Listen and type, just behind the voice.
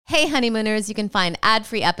Hey honeymooners, you can find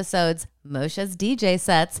ad-free episodes, Moshe's DJ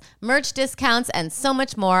sets, merch discounts, and so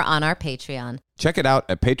much more on our Patreon. Check it out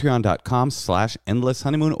at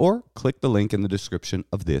patreon.com/endlesshoneymoon or click the link in the description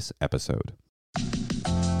of this episode.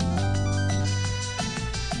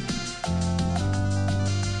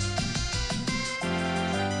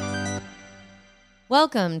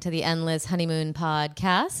 Welcome to the Endless Honeymoon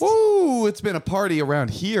Podcast. Woo! It's been a party around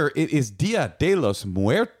here. It is Dia de los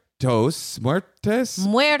Muertos. Muertos.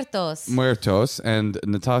 And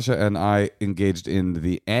Natasha and I engaged in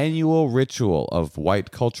the annual ritual of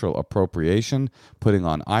white cultural appropriation, putting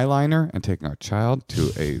on eyeliner and taking our child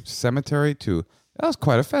to a cemetery to... That was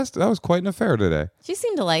quite a fest. That was quite an affair today. She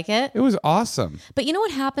seemed to like it. It was awesome. But you know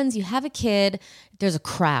what happens? You have a kid, there's a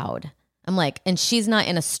crowd. I'm like, and she's not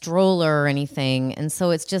in a stroller or anything. And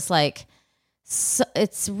so it's just like, so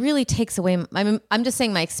it's really takes away. I'm just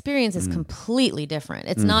saying my experience is completely different.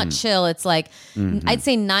 It's not chill. It's like, I'd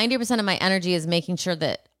say 90% of my energy is making sure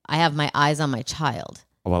that I have my eyes on my child.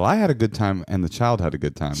 Well, I had a good time and the child had a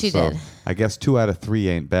good time. She did. I guess 2 out of 3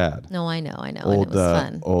 ain't bad. No, I know. And it was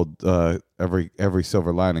fun. Every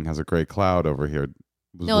silver lining has a gray cloud over here.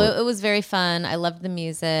 It was very fun. I loved the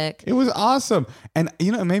music. It was awesome. And,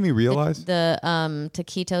 you know, it made me realize... The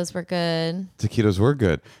taquitos were good. Taquitos were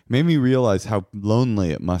good. It made me realize how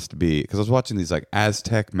lonely it must be. Because I was watching these, like,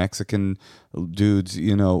 Aztec Mexican dudes,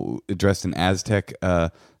 you know, dressed in Aztec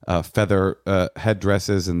feather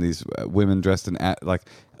headdresses, and these women dressed in, like...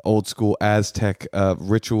 old school Aztec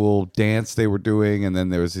ritual dance they were doing. And then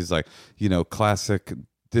there was these, like, you know, classic...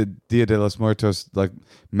 the Dia de los Muertos, like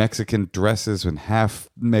Mexican dresses and half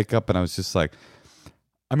makeup. And I was just like,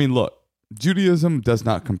 I mean, look, Judaism does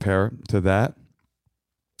not compare to that.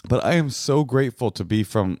 But I am so grateful to be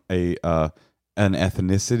from an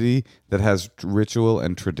ethnicity that has ritual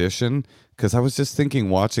and tradition. Because I was just thinking,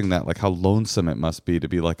 watching that, like how lonesome it must be to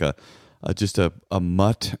be like just a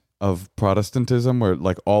mutt of Protestantism, where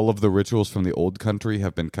like all of the rituals from the old country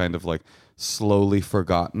have been kind of like slowly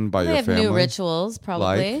forgotten by your family. They have new rituals,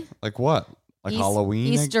 probably. Like what? Like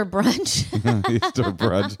Halloween? Easter brunch. Easter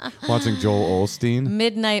brunch. Watching Joel Osteen.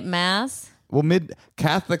 Midnight mass. Well,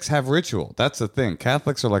 Catholics have ritual. That's the thing.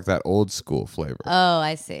 Catholics are like that old school flavor. Oh,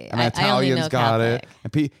 I see. And Italians I only know got Catholic. it.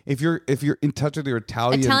 And if you're in touch with your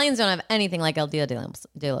Italians don't have anything like El Dia de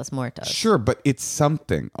los Muertos. Sure, but it's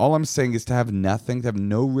something. All I'm saying is to have nothing, to have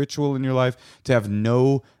no ritual in your life, to have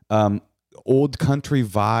no old country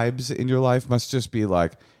vibes in your life must just be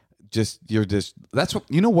like, that's what,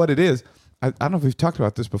 you know what it is. I don't know if we've talked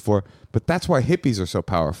about this before, but that's why hippies are so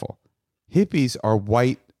powerful. Hippies are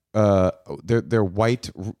white. They're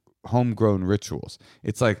white homegrown rituals.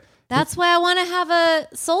 It's like that's why I want to have a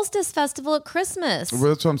solstice festival at Christmas. Well,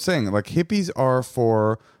 that's what I'm saying. Like hippies are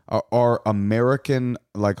for our American,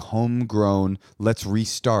 like homegrown. Let's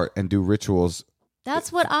restart and do rituals.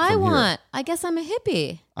 That's what I want. I guess I'm a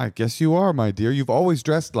hippie. I guess you are, my dear. You've always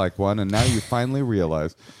dressed like one, and now you finally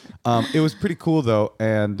realize. It was pretty cool though,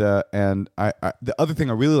 and I the other thing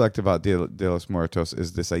I really liked about Dia de los Muertos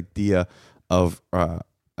is this idea of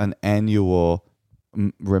an annual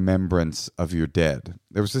remembrance of your dead.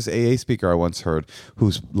 There was this AA speaker I once heard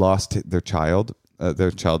who's lost their child.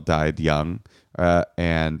 Their child died young,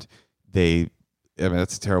 and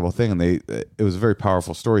that's a terrible thing. And it was a very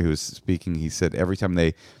powerful story. He was speaking. He said every time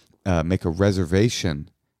they make a reservation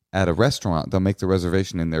at a restaurant, they'll make the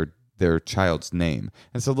reservation in their child's name.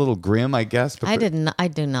 It's a little grim, I guess. But I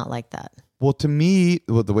do not like that. Well, to me,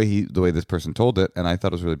 the way this person told it, and I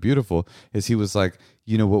thought it was really beautiful, is he was like,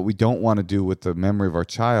 you know, what we don't want to do with the memory of our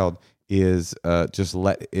child is just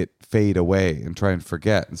let it fade away and try and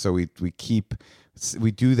forget. And so we do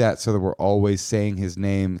that so that we're always saying his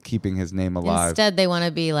name, keeping his name alive. Instead, they want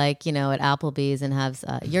to be like, you know, at Applebee's and have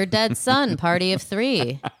your dead son, party of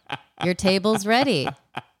 3. Your table's ready.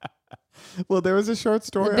 Well, there was a short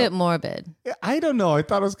story. A bit morbid. I don't know. I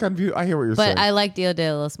thought it was kind of beautiful. I hear what you're saying. But I like Dia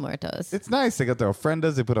de los Muertos. It's nice. They got their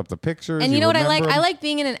ofrendas. They put up the pictures. And you know what I like? I like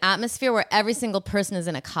being in an atmosphere where every single person is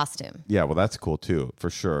in a costume. Yeah, well, that's cool too, for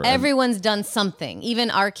sure. Everyone's done something.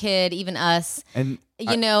 Even our kid, even us. And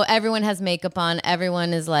everyone has makeup on.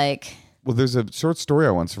 Everyone is like... Well, therethere's a short story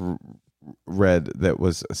I once read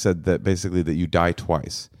that said that basically that you die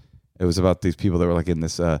twice. It was about these people that were like in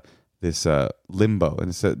this limbo, and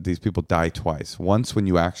it said these people die twice. Once when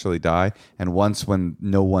you actually die, and once when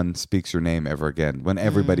no one speaks your name ever again, when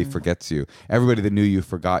everybody forgets you, everybody that knew you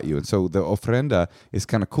forgot you. And so the ofrenda is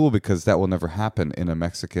kind of cool because that will never happen in a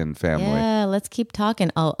Mexican family. Yeah, let's keep talking.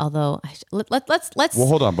 Although let's. Well,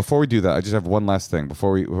 hold on. Before we do that, I just have one last thing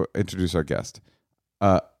before we introduce our guest.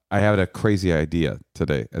 I had a crazy idea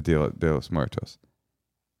today at Dia de los Muertos.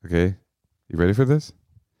 Okay, you ready for this?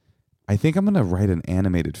 I think I'm gonna write an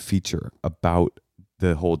animated feature about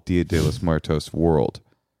the whole Dia de los Muertos world,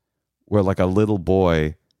 where like a little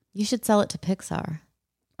boy. You should sell it to Pixar.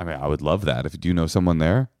 I mean, I would love that. If do you know someone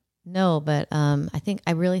there? No, but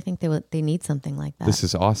I really think they need something like that. This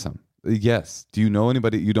is awesome. Yes. Do you know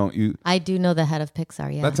anybody? You don't. You. I do know the head of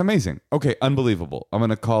Pixar. Yeah. That's amazing. Okay, unbelievable. I'm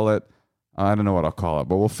gonna call it. I don't know what I'll call it,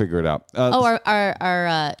 but we'll figure it out.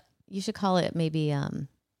 Our you should call it maybe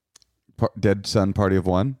Dead Son Party of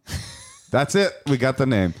One. That's it. We got the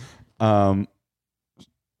name. What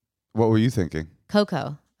were you thinking?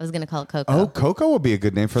 Coco. I was gonna call it Coco. Oh, Coco would be a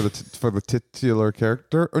good name for the titular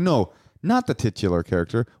character. Or no, not the titular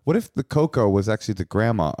character. What if the Coco was actually the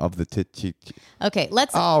grandma of the Okay,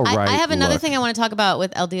 let's. All right, I have another look. thing I want to talk about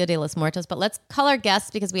with El Dia de los Muertos, but let's call our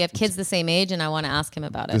guest because we have kids the same age, and I want to ask him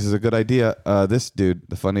about it. This is a good idea. This dude,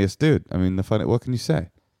 the funniest dude. I mean, what can you say?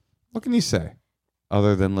 What can you say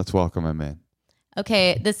other than let's welcome him in?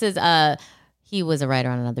 Okay, this is he was a writer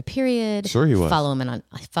on Another Period. Sure he was. Follow him on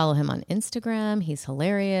Instagram. He's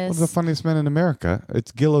hilarious. Well, the funniest man in America.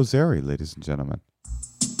 It's Gil Ozeri, ladies and gentlemen.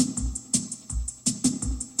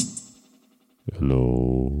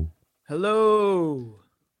 Hello. Hello.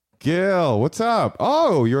 Gil, what's up?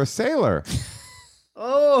 Oh, you're a sailor.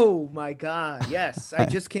 Oh my God. Yes. I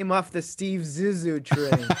just came off the Steve Zissou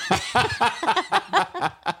train.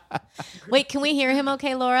 Wait, can we hear him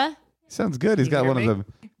okay, Laura? Sounds good. He's got you one hear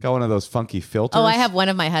of those funky filters. Oh, I have one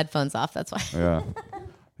of my headphones off. That's why. Yeah.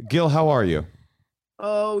 Gil, how are you?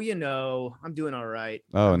 Oh, I'm doing all right.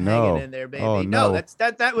 Oh, I'm no. hanging in there, baby. Oh, no.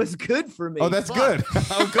 That was good for me. Oh, that's Fuck. good.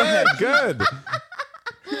 Oh, good, good.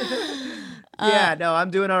 Yeah, no, I'm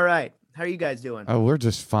doing all right. How are you guys doing? Oh, we're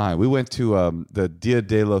just fine. We went to the Dia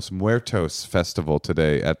de los Muertos festival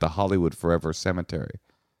today at the Hollywood Forever Cemetery.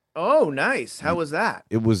 Oh, nice. How was that?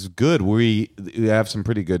 It was good. We have some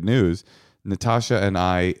pretty good news. Natasha and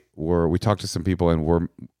we talked to some people, and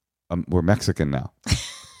we're Mexican now.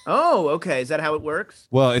 Oh, okay. Is that how it works?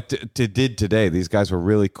 Well, it did today. These guys were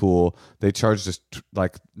really cool. They charged us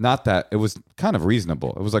it was kind of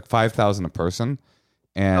reasonable. It was like $5,000 a person,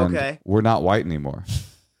 and Okay. we're not white anymore.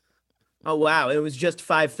 Oh, wow. It was just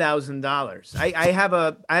 $5,000.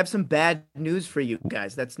 I have some bad news for you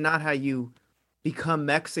guys. That's not how you become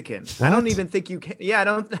Mexican. I don't even think you can. Yeah, I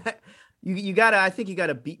don't. You gotta. I think you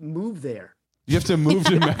gotta move there. You have to move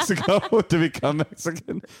to Mexico to become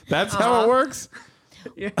Mexican. That's how it works.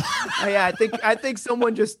 Yeah, yeah. I think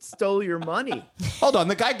someone just stole your money. Hold on,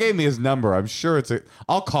 the guy gave me his number. I'm sure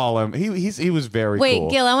I'll call him. He was very Wait, cool.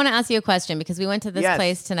 Gil, I want to ask you a question because we went to this Yes.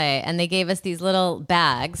 place tonight and they gave us these little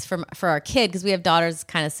bags for our kid because we have daughters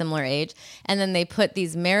kind of similar age, and then they put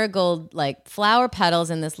these marigold like flower petals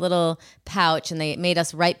in this little pouch, and they made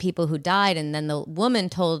us write people who died, and then the woman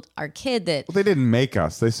told our kid that Well, they didn't make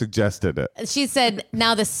us. They suggested it. she said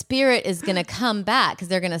now the spirit is going to come back because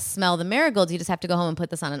they're going to smell the marigolds. You just have to go home and put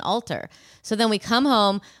this on an altar. So then we come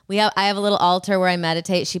home. I have a little altar where I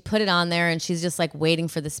meditate. She put it on there and she's just like waiting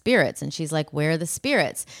for the spirits. And she's like, where are the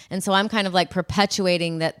spirits? And so I'm kind of like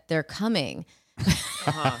perpetuating that they're coming.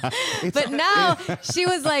 But now she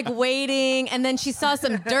was like waiting, and then she saw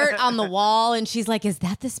some dirt on the wall and she's like, is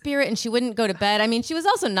that the spirit? And she wouldn't go to bed. I mean, she was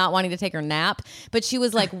also not wanting to take her nap, but she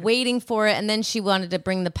was like waiting for it. And then she wanted to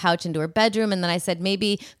bring the pouch into her bedroom. And then I said,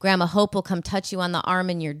 maybe Grandma Hope will come touch you on the arm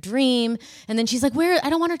in your dream. And then she's like, where? I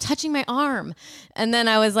don't want her touching my arm. And then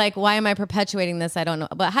I was like, way am I perpetuating this? I don't know.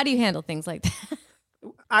 But how do you handle things like that?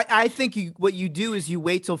 I think what you do is you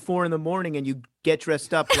wait till 4 a.m. and you get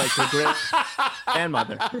dressed up like your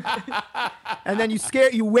grandmother, and then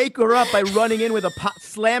you wake her up by running in with a pot,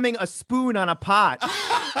 slamming a spoon on a pot.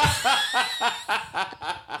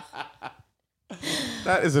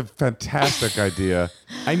 That is a fantastic idea.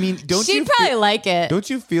 I mean, She'd probably like it. Don't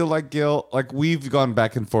you feel like, Gil, like we've gone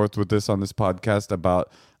back and forth with this on this podcast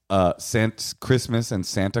about Christmas and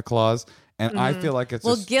Santa Claus, and I feel like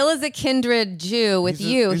it's Gil is a kindred Jew with He's a-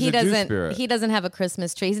 you. he's He a Jew doesn't. spirit. He doesn't have a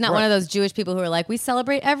Christmas tree. He's not Right. one of those Jewish people who are like, we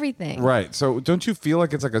celebrate everything. right. So don't you feel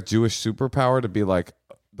like it's like a Jewish superpower to be like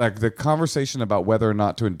the conversation about whether or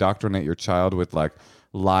not to indoctrinate your child with like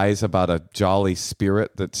lies about a jolly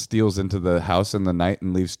spirit that steals into the house in the night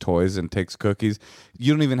and leaves toys and takes cookies?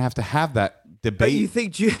 You don't even have to have that But debate. you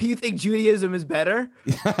think Judaism is better?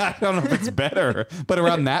 I don't know if it's better, but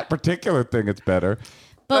around that particular thing, it's better.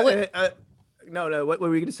 But what, No. What were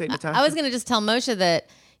we going to say, Natasha? I was going to just tell Moshe that,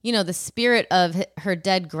 the spirit of her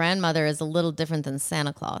dead grandmother is a little different than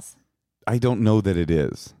Santa Claus. I don't know that it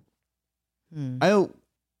is.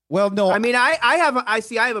 Well, no. I mean, I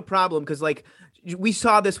have a problem because like we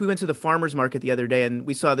saw this. We went to the farmer's market the other day and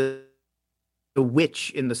we saw the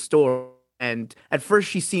witch in the store. And at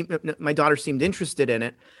first my daughter seemed interested in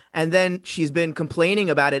it. And then she's been complaining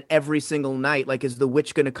about it every single night. Like, is the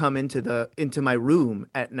witch going to come into my room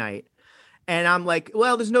at night? And I'm like,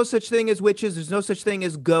 well, there's no such thing as witches. There's no such thing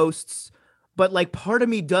as ghosts. But like, part of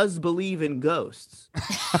me does believe in ghosts.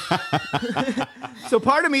 So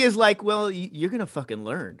part of me is like, well, you're going to fucking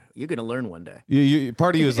learn. You're going to learn one day.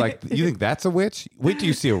 Part of you is like, you think that's a witch? Wait till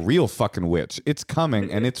you see a real fucking witch. It's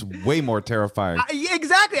coming, and it's way more terrifying. Yeah,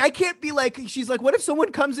 exactly. I can't be like, she's like, what if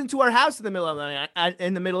someone comes into our house in the middle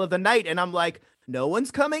of the night? And I'm like, no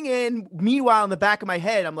one's coming in. Meanwhile, in the back of my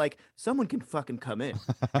head, I'm like, someone can fucking come in,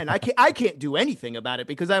 and I can't do anything about it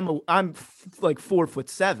because I'm like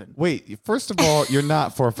 4'7". Wait, first of all, you're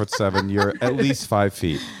not 4'7". You're at least 5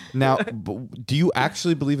 feet. Now, do you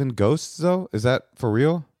actually believe in ghosts though? Is that for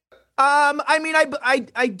real? I mean,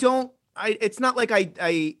 I don't. It's not like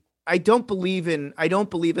I don't believe in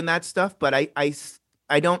that stuff, but I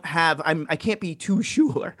don't have. I can't be too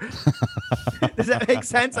sure. Does that make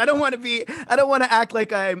sense? I don't want to act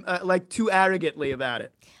like I'm like too arrogantly about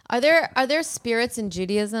it. Are there spirits in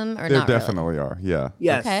Judaism or There not? definitely really? are. Yeah.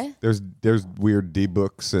 Yes. Okay. There's weird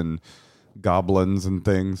D-books and goblins and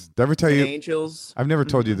things. Did I ever tell you? Angels. I've never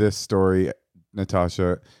told you this story,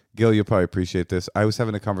 Natasha. Gil, you'll probably appreciate this. I was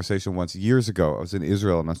having a conversation once years ago. I was in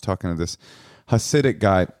Israel and I was talking to this Hasidic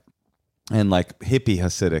guy, and like hippie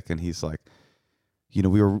Hasidic, and he's like, you know,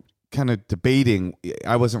 we were kind of debating.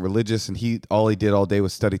 I wasn't religious, and all he did all day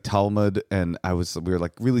was study Talmud, and we were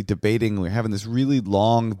like really debating. We were having this really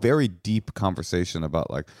long, very deep conversation about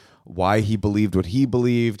like why he believed what he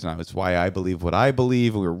believed, and why I believe what I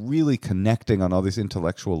believe. And we were really connecting on all these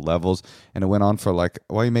intellectual levels, and it went on for like,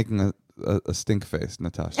 why are you making a stink face,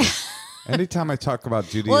 Natasha? Anytime I talk about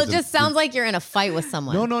Judaism, Well, it just sounds like you're in a fight with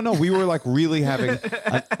someone. No. We were like really having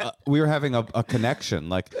a connection,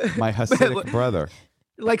 like my Hasidic brother.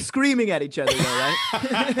 Like screaming at each other, though, right?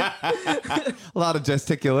 A lot of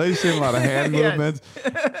gesticulation, a lot of hand movements,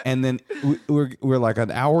 and then we're like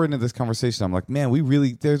an hour into this conversation. I'm like, man, we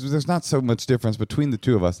really there's not so much difference between the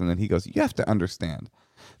two of us. And then he goes, you have to understand,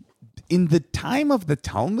 in the time of the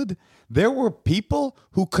Talmud, there were people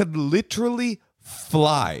who could literally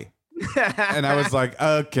fly. And I was like,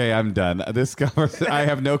 okay, I'm done. I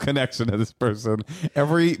have no connection to this person.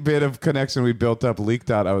 Every bit of connection we built up leaked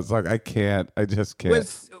out. I was like, I just can't.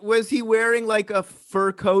 Was he wearing like a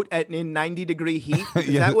fur coat in 90-degree heat?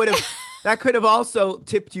 Yeah. That could have also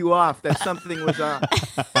tipped you off that something was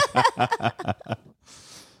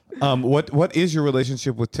on. What is your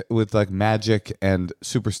relationship with like magic and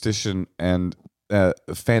superstition and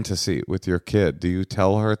fantasy with your kid? Do you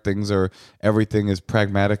tell her everything is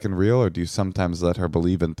pragmatic and real, or do you sometimes let her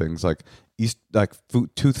believe in things like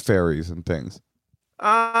tooth fairies and things?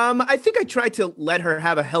 I think I try to let her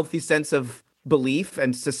have a healthy sense of belief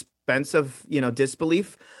and suspense of,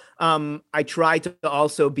 disbelief. I try to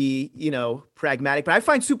also be, pragmatic, but I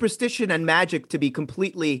find superstition and magic to be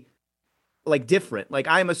completely like different. Like,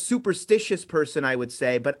 I'm a superstitious person, I would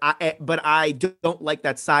say, but I don't like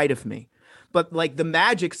that side of me. But like the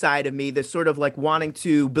magic side of me, the sort of like wanting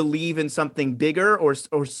to believe in something bigger or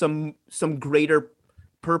some greater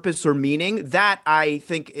purpose or meaning, that I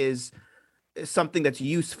think is something that's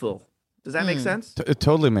useful. Does that make sense? It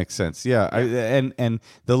totally makes sense. Yeah. And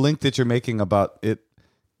the link that you're making about it,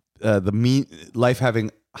 life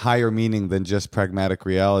having higher meaning than just pragmatic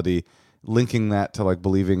reality, linking that to like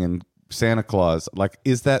believing in Santa Claus, like,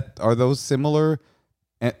 are those similar?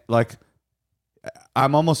 And like,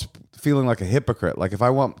 I'm almost feeling like a hypocrite. Like, if I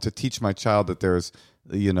want to teach my child that there's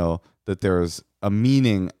a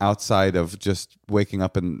meaning outside of just waking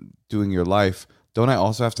up and doing your life, don't I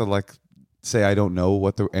also have to like say I don't know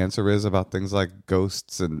what the answer is about things like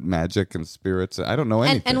ghosts and magic and spirits? I don't know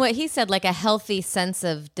anything. And what he said, like a healthy sense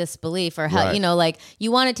of disbelief, or Right. like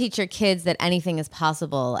you want to teach your kids that anything is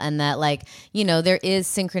possible, and that like, there is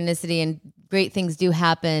synchronicity and great things do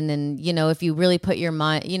happen. And, if you really put your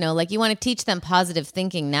mind, like you want to teach them positive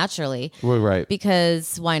thinking naturally. Well, right.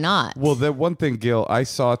 Because why not? Well, the one thing, Gil, I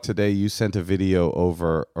saw today, you sent a video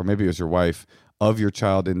over, or maybe it was your wife, of your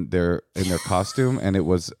child in their costume, and it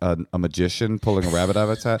was a magician pulling a rabbit out of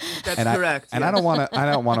its hat. That's I correct. don't want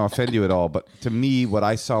to offend you at all, but to me, what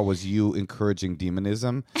I saw was you encouraging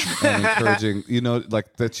demonism and encouraging,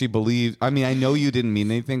 like that she believed. I mean, I know you didn't mean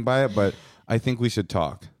anything by it, but I think we should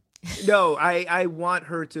talk. No, I want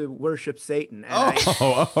her to worship Satan. And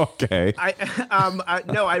Okay.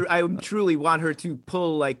 I truly want her to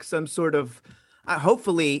pull like some sort of.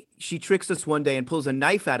 Hopefully, she tricks us one day and pulls a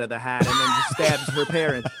knife out of the hat and then stabs her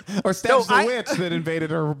parents. Or stabs the witch that invaded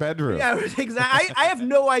her bedroom. Yeah, exactly. I have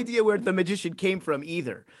no idea where the magician came from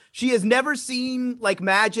either. She has never seen like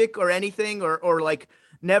magic or anything or like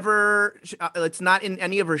never. It's not in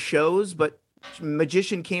any of her shows, but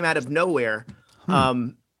magician came out of nowhere.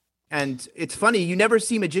 And it's funny, you never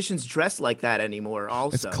see magicians dressed like that anymore.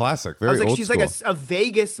 Also, It's classic, I very was like, old she's school. like a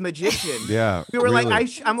Vegas magician. Yeah, We were really. like,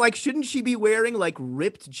 I'm like, shouldn't she be wearing like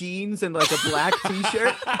ripped jeans and like a black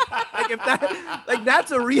T-shirt?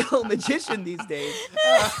 That's a real magician these days.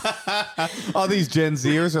 All these Gen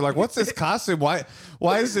Zers are like, what's this costume? Why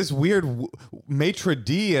is this weird maitre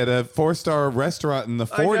d' at a 4-star restaurant in the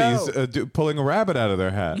 40s pulling a rabbit out of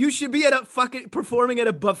their hat? You should be at a fucking performing at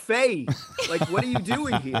a buffet. Like, what are you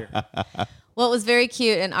doing here? Well, it was very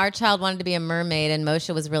cute, and our child wanted to be a mermaid, and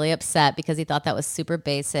Moshe was really upset because he thought that was super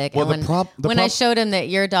basic. Well, and when I showed him that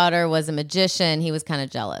your daughter was a magician, he was kind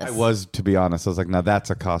of jealous. I was, to be honest. I was like, now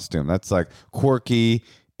that's a costume. That's like quirky.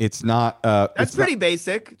 It's not. That's pretty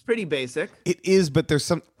basic. It's pretty basic. It is, but there's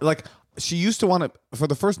some like. She used to want to, for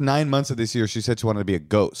the first 9 months of this year, she said she wanted to be a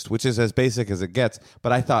ghost, which is as basic as it gets.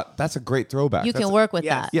 But I thought, that's a great throwback. You can work with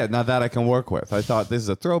yes. that. Yeah, now that I can work with. I thought, this is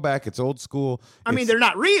a throwback. It's old school. I mean, they're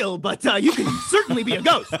not real, but you can certainly be a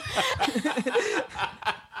ghost.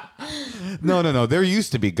 No. There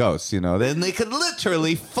used to be ghosts, and they could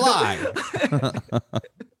literally fly.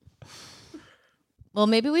 Well,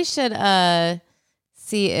 maybe we should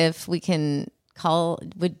see if we can call.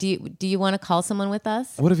 Do you want to call someone with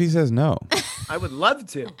us? What if he says no? I would love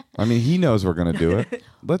to. I mean, he knows we're going to do it.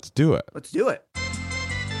 Let's do it. Let's do it.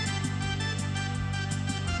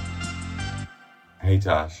 Hey,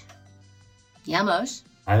 Tosh. Yeah, Moshe.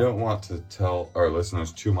 I don't want to tell our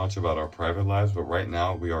listeners too much about our private lives, but right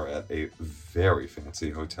now we are at a very fancy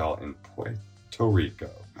hotel in Puerto Rico.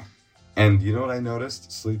 And you know what I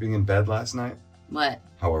noticed sleeping in bed last night? What?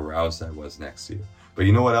 How aroused I was next to you. But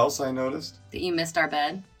you know what else I noticed? That you missed our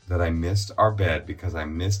bed? That I missed our bed because I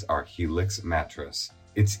missed our Helix mattress.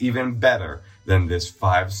 It's even better than this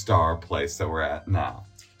 5-star place that we're at now.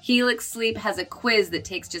 Helix Sleep has a quiz that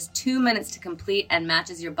takes just 2 minutes to complete and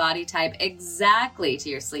matches your body type exactly to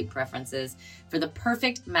your sleep preferences for the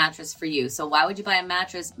perfect mattress for you. So why would you buy a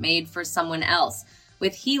mattress made for someone else?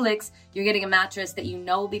 With Helix, you're getting a mattress that you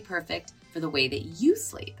know will be perfect for the way that you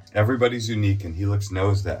sleep. Everybody's unique and Helix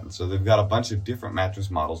knows that. And so they've got a bunch of different mattress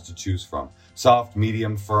models to choose from. Soft,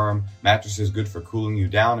 medium, firm. Mattresses good for cooling you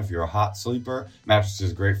down if you're a hot sleeper.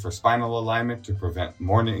 Mattresses great for spinal alignment to prevent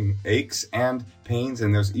morning aches and pains.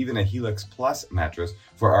 And there's even a Helix Plus mattress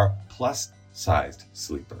for our plus-sized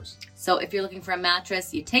sleepers. So if you're looking for a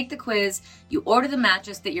mattress, you take the quiz, you order the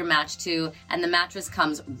mattress that you're matched to, and the mattress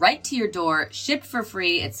comes right to your door, shipped for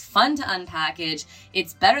free. It's fun to unpackage.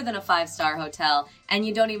 It's better than a 5-star hotel, and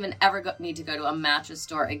you don't even ever need to go to a mattress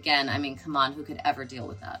store again. I mean, come on, who could ever deal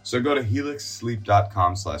with that? So go to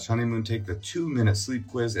helixsleep.com/honeymoon, take the 2-minute sleep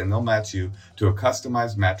quiz, and they'll match you to a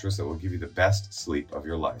customized mattress that will give you the best sleep of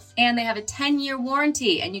your life. And they have a 10-year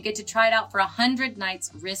warranty, and you get to try it out for 100 nights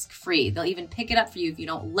risk-free. They'll even pick it up for you if you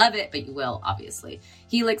don't love it, but you will, obviously.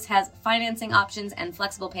 Helix has financing options and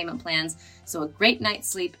flexible payment plans, so a great night's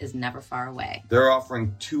sleep is never far away. They're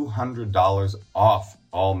offering $200 off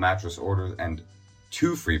all mattress orders and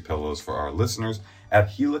 2 free pillows for our listeners at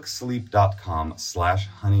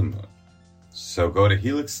helixsleep.com/honeymoon. So go to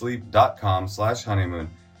helixsleep.com/honeymoon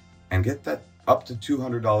and get that up to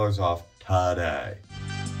 $200 off today.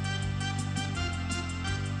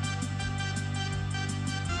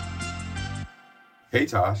 Hey,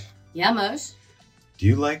 Tosh. Yeah, Moshe? Do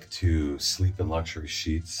you like to sleep in luxury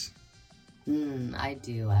sheets? I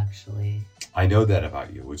do, actually. I know that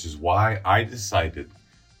about you, which is why I decided,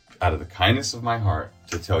 out of the kindness of my heart,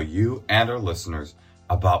 to tell you and our listeners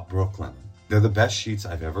about Brooklyn. They're the best sheets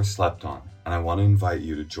I've ever slept on, and I want to invite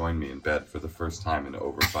you to join me in bed for the first time in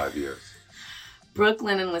over 5 years.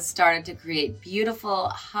 Brooklinen was started to create beautiful,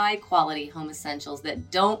 high-quality home essentials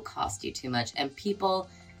that don't cost you too much, and people,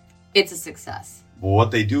 it's a success. Well,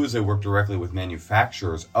 what they do is they work directly with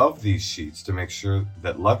manufacturers of these sheets to make sure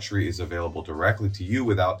that luxury is available directly to you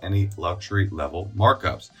without any luxury level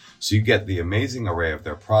markups. So you get the amazing array of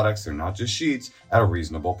their products. They're not just sheets at a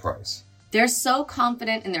reasonable price. They're so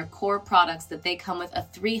confident in their core products that they come with a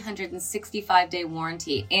 365-day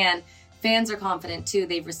warranty. And fans are confident too.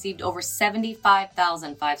 They've received over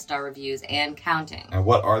 75,000 5-star reviews and counting. And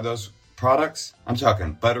what are those products? I'm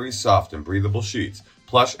talking buttery soft and breathable sheets,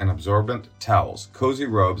 plush and absorbent towels, cozy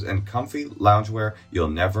robes, and comfy loungewear you'll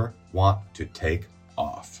never want to take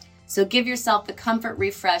off. So give yourself the comfort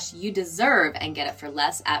refresh you deserve and get it for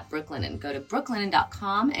less at Brooklinen. Go to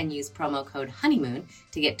brooklinen.com and use promo code honeymoon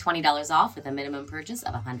to get $20 off with a minimum purchase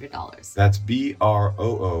of $100. That's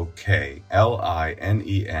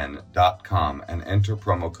BROOKLINEN.com and enter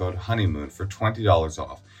promo code honeymoon for $20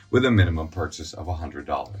 off with a minimum purchase of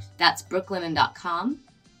 $100. That's brooklinen.com,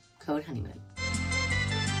 Code honeymoon.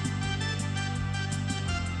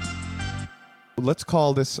 Let's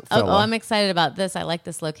call this Oh, fella. I'm excited about this. I like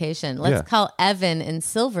this location. Let's call Evan in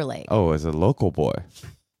Silver Lake. Oh, as a local boy.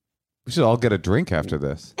 We should all get a drink after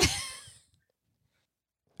this.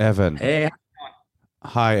 Evan. Hey.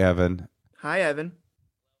 Hi, Evan. Hi, Evan.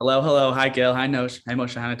 Hello. Hi, Gil. Hi, Nosh. Hi,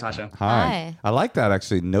 Moshe. Hi, Natasha. Hi. I like that,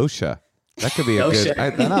 actually. Nosha. That could be a good.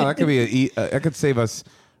 That could be that could save us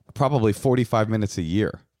probably 45 minutes a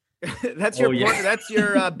year. That's your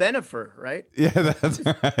Benefer, right? Yeah, that's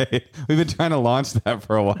right. We've been trying to launch that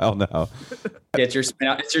for a while now. Yeah, it's your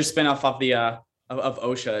spinoff of the of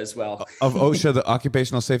OSHA as well. Of OSHA, the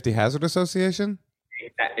Occupational Safety Hazard Association?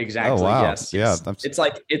 Exactly. Oh, wow. Yes. Yeah. It's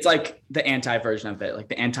like the anti version of it, like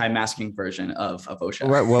the anti-masking version of OSHA.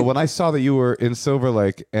 Right. Well, when I saw that you were in Silver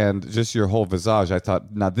Lake and just your whole visage, I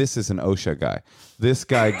thought, now this is an OSHA guy. This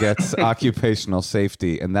guy gets occupational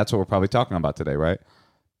safety, and that's what we're probably talking about today, right?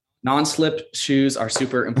 Non-slip shoes are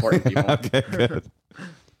super important, people. Okay, good.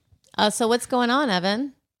 So what's going on,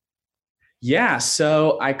 Evan? Yeah,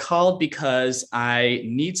 so I called because I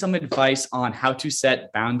need some advice on how to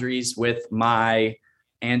set boundaries with my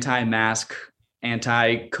anti-mask,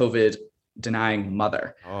 anti-COVID denying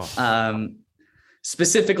mother.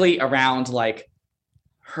 Specifically around like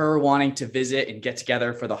her wanting to visit and get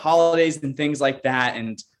together for the holidays and things like that.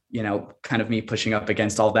 And, you know, kind of me pushing up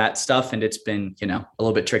against all that stuff. And it's been, you know, a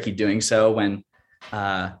little bit tricky doing so when,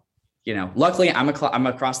 you know, luckily I'm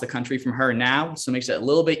across the country from her now. So it makes it a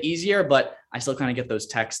little bit easier, but I still kind of get those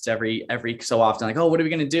texts every so often, like, oh, what are we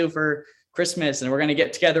going to do for Christmas? And we're going to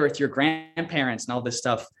get together with your grandparents and all this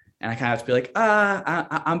stuff. And I kind of have to be like,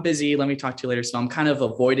 I'm busy. Let me talk to you later. So I'm kind of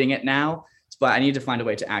avoiding it now, but I need to find a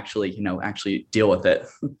way to actually deal with it.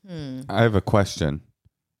 I have a question.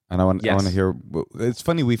 And I want to hear. It's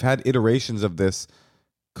funny. We've had iterations of this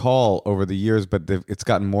call over the years, but it's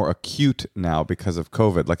gotten more acute now because of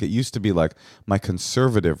COVID. Like it used to be like my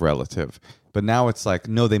conservative relative, but now it's like,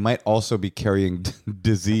 no, they might also be carrying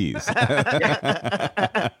disease.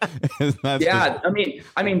 Yeah.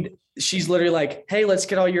 I mean, she's literally like, hey, let's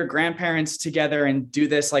get all your grandparents together and do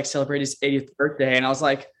this, like celebrate his 80th birthday. And I was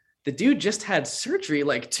like, the dude just had surgery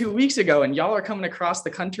like 2 weeks ago and y'all are coming across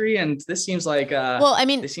the country. And this seems like,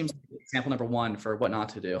 this seems like example number one for what not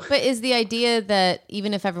to do. But is the idea that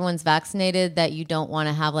even if everyone's vaccinated, that you don't want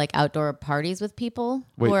to have like outdoor parties with people?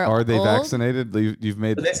 Wait, who are they old? vaccinated? You've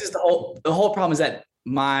made. So this is the whole problem is that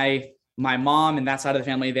my mom and that side of the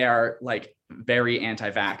family, they are like very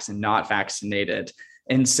anti-vax and not vaccinated.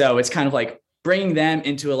 And so it's kind of like bringing them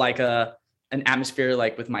into an atmosphere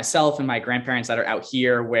like with myself and my grandparents that are out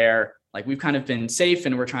here where like we've kind of been safe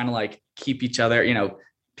and we're trying to like keep each other, you know,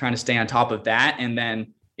 trying to stay on top of that. And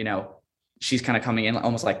then, you know, she's kind of coming in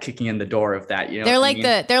almost like kicking in the door of that, you know.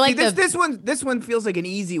 This one feels like an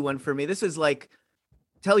easy one for me. This is like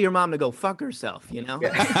tell your mom to go fuck herself, you know?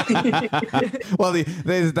 Well,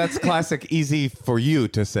 that's classic easy for you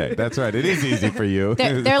to say. That's right. It is easy for you.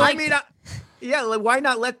 They're like, like, why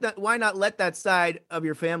not let that side of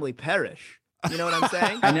your family perish? You know what I'm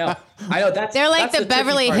saying? I know. They're like that's the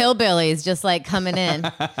Beverly Hillbillies, just like coming in,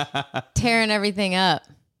 tearing everything up.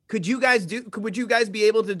 Would you guys be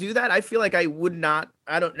able to do that? I feel like I would not.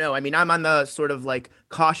 I don't know. I mean, I'm on the sort of like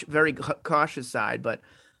very cautious side, but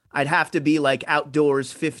I'd have to be like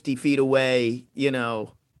outdoors 50 feet away, you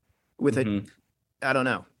know, with I don't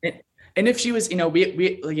know. And if she was, you know,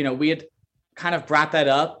 we had kind of brought that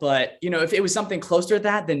up, but you know, if it was something closer to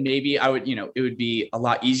that, then maybe I would, you know, it would be a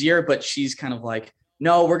lot easier, but she's kind of like,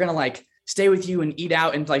 no, we're going to like stay with you and eat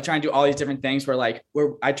out and like try and do all these different things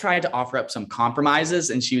I tried to offer up some compromises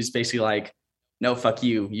and she was basically like, no, fuck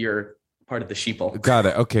you. You're part of the sheeple. Got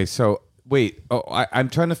it. Okay. So wait, I'm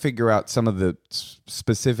trying to figure out some of the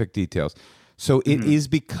specific details. So it is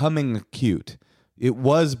becoming acute. It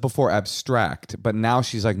was before abstract, but now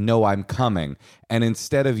she's like, no, I'm coming. And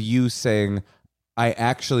instead of you saying, I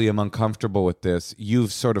actually am uncomfortable with this,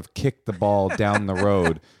 you've sort of kicked the ball down the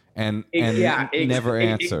road and never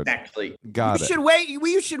answered. Exactly. Got it.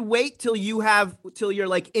 You should wait till you're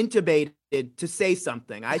like intubated to say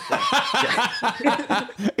something, I think.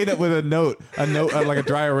 With a note like a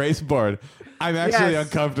dry erase board. I'm actually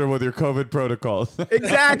uncomfortable with your COVID protocols.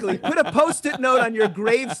 Exactly. Put a Post-it note on your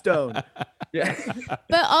gravestone. Yeah.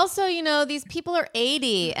 But also, you know, these people are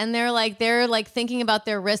 80 and they're like thinking about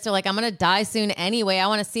their risk. They're like, I'm going to die soon anyway. I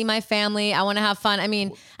want to see my family. I want to have fun. I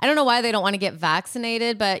mean, I don't know why they don't want to get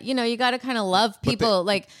vaccinated, but you know, you got to kind of love people.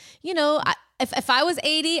 Like, you know, if I was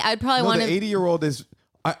 80, I'd probably want to. The 80-year-old is,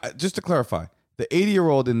 just to clarify, the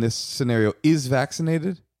 80-year-old in this scenario is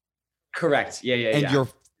vaccinated? Correct. Yeah. And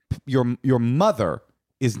your mother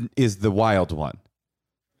is the wild one.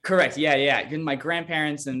 Correct. Yeah. And my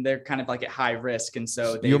grandparents, and they're kind of like at high risk. And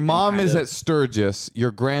so Your mom is at Sturgis.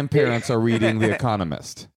 Your grandparents are reading The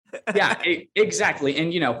Economist. Yeah, exactly.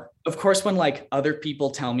 And, of course, when like other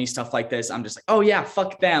people tell me stuff like this, I'm just like, oh yeah,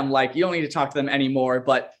 fuck them. Like, you don't need to talk to them anymore.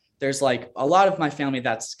 But there's like a lot of my family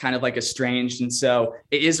that's kind of like estranged. And so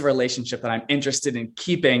it is a relationship that I'm interested in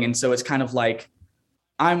keeping. And so it's kind of like,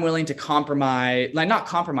 I'm willing to compromise, like not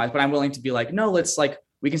compromise, but I'm willing to be like, no, let's like,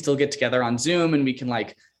 we can still get together on Zoom and we can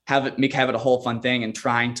like have it a whole fun thing, and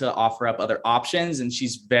trying to offer up other options. And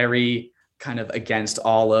she's very kind of against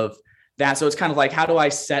all of that. So it's kind of like, how do I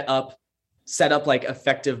set up like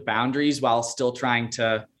effective boundaries while still trying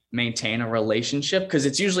to maintain a relationship? Because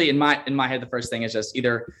it's usually in my head, the first thing is just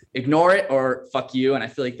either ignore it or fuck you. And I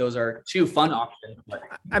feel like those are two fun options.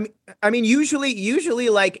 I mean, usually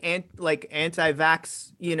like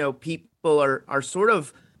anti-vax, people are sort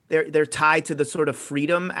of, they're tied to the sort of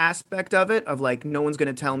freedom aspect of it, of like, no one's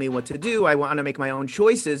going to tell me what to do. I want to make my own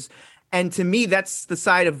choices. And to me, that's the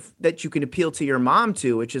side of that you can appeal to your mom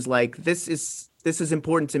to, which is like, this is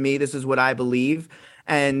important to me. This is what I believe.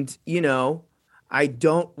 And, I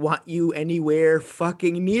don't want you anywhere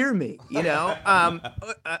fucking near me, Yeah,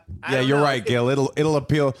 you're right, Gil. It'll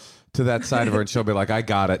appeal to that side of her, and she'll be like, I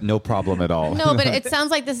got it. No problem at all. No, but it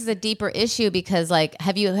sounds like this is a deeper issue because like,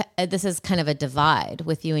 this is kind of a divide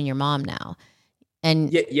with you and your mom now.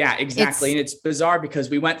 And yeah, exactly. And it's bizarre because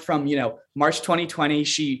we went from, March 2020,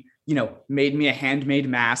 she, made me a handmade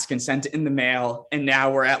mask and sent it in the mail. And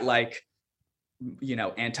now we're at like,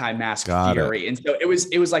 anti-mask fury. And so it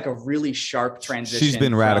was like a really sharp transition. She's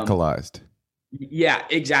been radicalized. Yeah,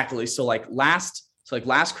 exactly. So like last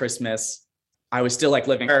Christmas, I was still like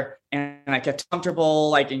living her, and I kept comfortable,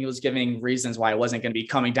 like, and he was giving reasons why I wasn't going to be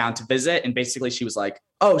coming down to visit. And basically she was like,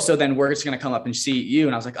 oh, so then we're just going to come up and see you.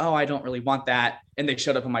 And I was like, oh, I don't really want that. And they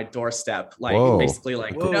showed up on my doorstep, like, basically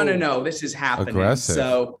like, no, this is happening.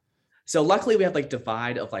 Aggressive. So luckily we have like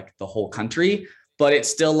divide of like the whole country, but it's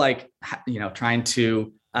still like, trying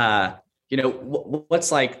to,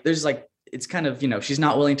 what's like, there's like, it's kind of, she's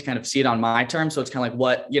not willing to kind of see it on my terms. So it's kind of like,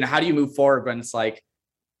 what, how do you move forward when it's like,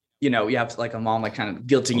 you have like a mom, like kind of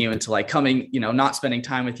guilting you into like coming, not spending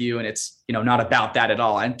time with you. And it's, not about that at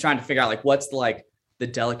all. I'm trying to figure out like, what's the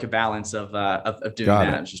delicate balance of doing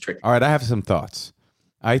that. It's just tricky. All right. I have some thoughts.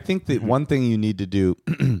 I think that one thing you need to do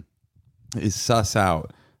is suss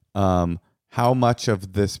out how much of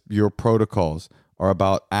your protocols are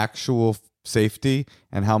about actual safety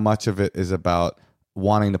and how much of it is about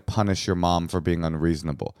wanting to punish your mom for being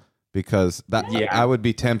unreasonable. Because I would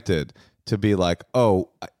be tempted to be like,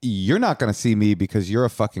 oh, you're not going to see me because you're a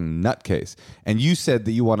fucking nutcase. And you said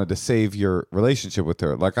that you wanted to save your relationship with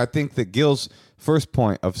her. Like, I think that Gil's first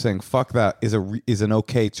point of saying fuck that is an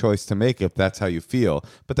okay choice to make if that's how you feel.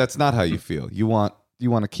 But that's not how you feel. You want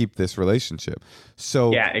to keep this relationship.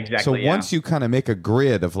 So yeah, exactly. So once you kind of make a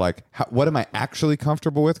grid of like, what am I actually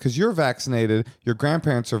comfortable with? Because you're vaccinated, your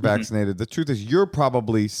grandparents are vaccinated. The truth is, you're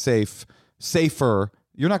probably safer.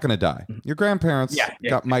 You're not going to die. Your grandparents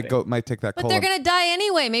might take that. But they're going to die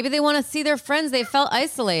anyway. Maybe they want to see their friends. They felt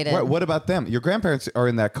isolated. What about them? Your grandparents are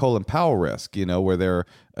in that Colin Powell risk, where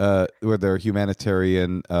they're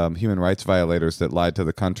humanitarian human rights violators that lied to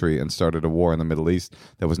the country and started a war in the Middle East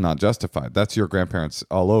that was not justified. That's your grandparents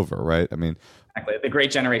all over, right? I mean, exactly. The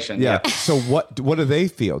great generation. Yeah. So what do they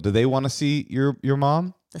feel? Do they want to see your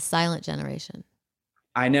mom? The silent generation.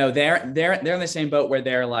 I know they're in the same boat where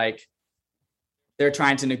they're like, they're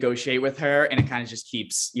trying to negotiate with her, and it kind of just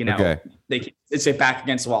keeps, it's back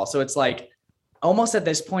against the wall. So it's like, almost at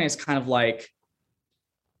this point, it's kind of like,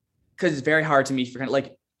 because it's very hard to me for kind of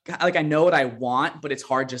like I know what I want, but it's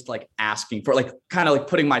hard just like asking for, like, kind of like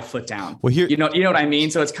putting my foot down. Well, here, you know what I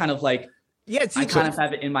mean? So it's kind of like, I kind of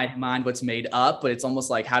have it in my mind what's made up, but it's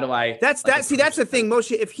almost like, how do I? That's the thing,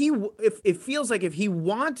 Moshe. If it feels like if he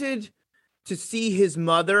wanted to see his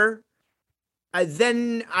mother,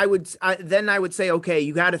 then I would say, okay,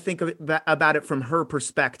 you got to think about it from her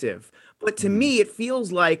perspective. But to me, it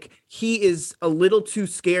feels like he is a little too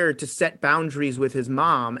scared to set boundaries with his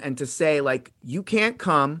mom and to say, like, you can't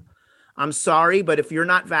come. I'm sorry, but if you're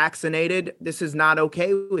not vaccinated, this is not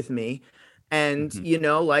okay with me. And,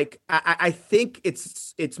 I think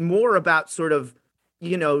it's more about sort of,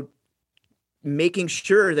 making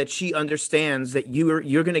sure that she understands that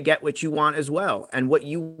you're going to get what you want as well. And what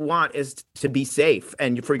you want is to be safe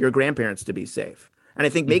and for your grandparents to be safe. And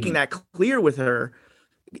I think making that clear with her,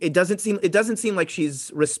 it doesn't seem like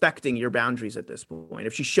she's respecting your boundaries at this point.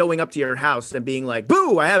 If she's showing up to your house and being like,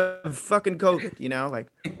 boo, I have fucking COVID,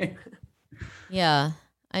 like. Yeah.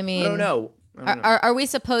 I mean, I don't know. Are we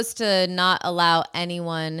supposed to not allow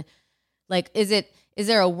anyone, like, is it Is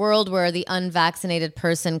there a world where the unvaccinated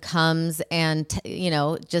person comes and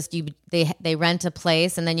they rent a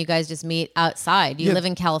place and then you guys just meet outside? You live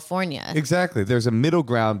in California. Exactly. There's a middle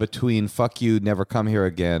ground between fuck you, never come here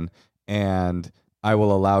again, and I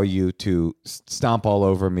will allow you to stomp all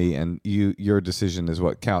over me, and your decision is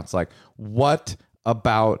what counts. Like, what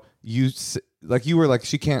about you? Like, you were like,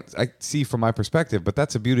 she can't see from my perspective, but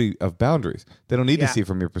that's the beauty of boundaries. They don't need to see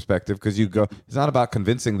from your perspective because you go, it's not about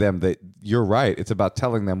convincing them that you're right. It's about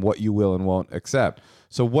telling them what you will and won't accept.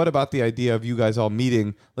 So what about the idea of you guys all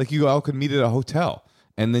meeting, like you all could meet at a hotel,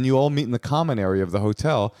 and then you all meet in the common area of the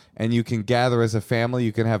hotel, and you can gather as a family.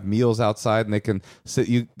 You can have meals outside, and they can sit.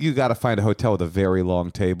 You got to find a hotel with a very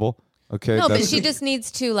long table. Okay. No, but she just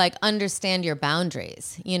needs to like understand your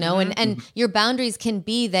boundaries, and your boundaries can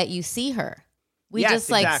be that you see her. We just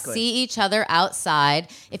see each other outside.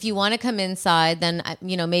 If you want to come inside, then,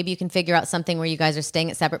 maybe you can figure out something where you guys are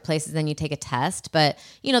staying at separate places, then you take a test. But,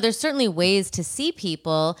 there's certainly ways to see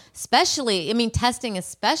people, testing,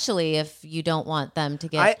 especially if you don't want them to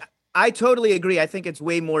get. I totally agree. I think it's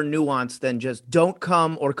way more nuanced than just don't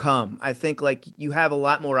come or come. I think like you have a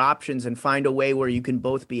lot more options and find a way where you can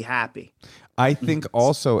both be happy. I think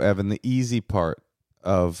also, Evan, the easy part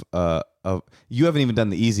of you haven't even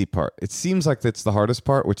done the easy part. It seems like that's the hardest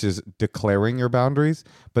part, which is declaring your boundaries,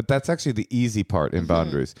 but that's actually the easy part in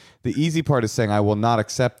boundaries. The easy part is saying, I will not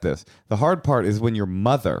accept this. The hard part is when your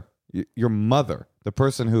mother, the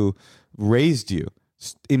person who raised you,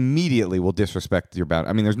 immediately will disrespect your boundary.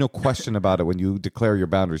 I mean, there's no question about it. When you declare your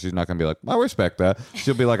boundaries, she's not going to be like, I respect that.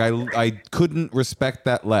 She'll be like, I couldn't respect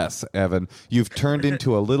that less, Evan. You've turned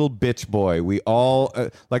into a little bitch boy. We all,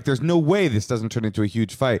 there's no way this doesn't turn into a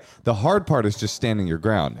huge fight. The hard part is just standing your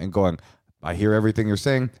ground and going, I hear everything you're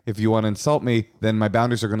saying. If you want to insult me, then my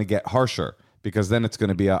boundaries are going to get harsher, because then it's going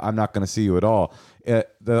to be, I'm not going to see you at all.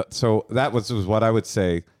 So that was what I would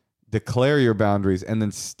say. Declare your boundaries and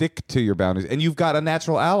then stick to your boundaries. And you've got a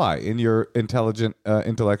natural ally in your intelligent,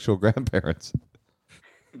 intellectual grandparents.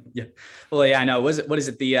 Yeah. Well, yeah, I know. What is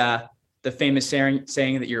it? The famous saying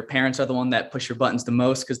that your parents are the one that push your buttons the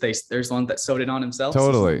most because there's one that sewed it on himself.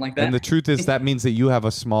 Totally. Like that. And the truth is that means that you have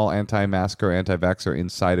a small anti-masker, anti-vaxxer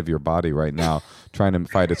inside of your body right now trying to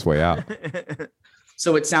fight its way out.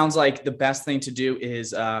 So it sounds like the best thing to do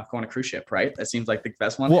is go on a cruise ship, right? That seems like the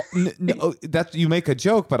best one. Well, no, that you make a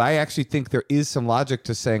joke, but I actually think there is some logic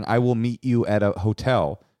to saying I will meet you at a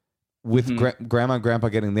hotel with grandma and grandpa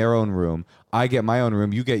getting their own room. I get my own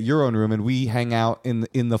room. You get your own room, and we hang out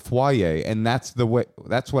in the foyer. And that's the way.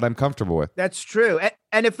 That's what I'm comfortable with. That's true.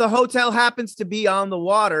 And if the hotel happens to be on the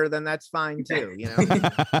water, then that's fine too.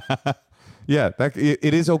 Yeah,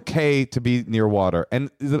 it is okay to be near water. And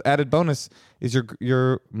the added bonus is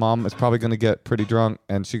your mom is probably going to get pretty drunk,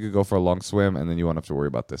 and she could go for a long swim, and then you won't have to worry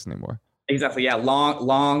about this anymore. Exactly. Yeah.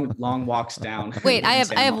 Long walks down. Wait, I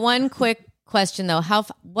have one quick question though.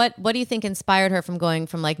 What do you think inspired her from going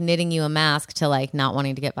from like knitting you a mask to like not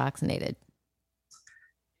wanting to get vaccinated?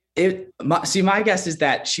 My guess is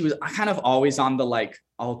that she was kind of always on the like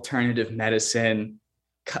alternative medicine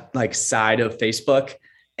like side of Facebook,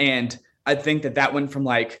 and I think that went from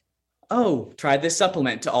like, oh, try this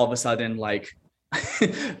supplement to all of a sudden like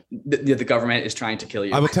the government is trying to kill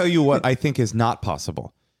you. I will tell you what I think is not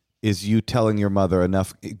possible is you telling your mother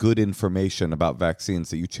enough good information about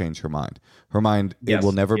vaccines that you change her mind. Her mind, it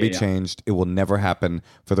will never be changed. It will never happen.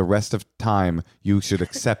 For the rest of time, you should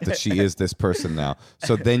accept that she is this person now.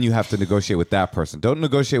 So then you have to negotiate with that person. Don't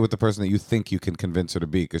negotiate with the person that you think you can convince her to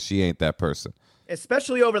be, because she ain't that person.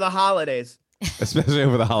 Especially over the holidays. Especially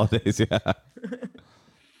over the holidays, yeah.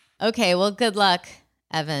 Okay, well, good luck,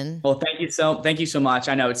 Evan. Well, thank you so much.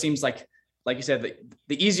 I know it seems like you said,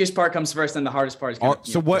 the easiest part comes first, and the hardest part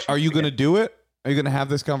is. What are you going to do it? Are you going to have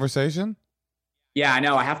this conversation? Yeah, I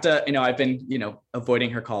know. I have to. I've been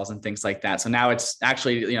avoiding her calls and things like that. So now it's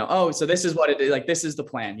actually so this is what it is. Like, this is the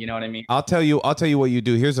plan. You know what I mean? I'll tell you what you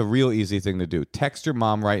do. Here's a real easy thing to do. Text your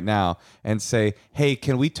mom right now and say, "Hey,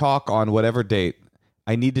 can we talk on whatever date?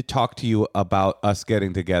 I need to talk to you about us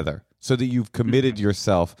getting together," so that you've committed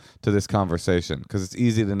yourself to this conversation, because it's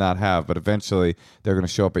easy to not have, but eventually they're going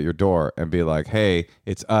to show up at your door and be like, hey,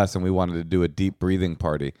 it's us, and we wanted to do a deep breathing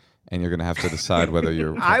party, and you're going to have to decide whether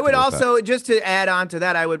you're I would also, just to add on to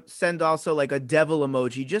that, I would send also like a devil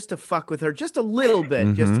emoji just to fuck with her just a little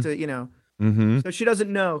bit, just to, so she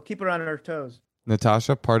doesn't know. Keep her on her toes.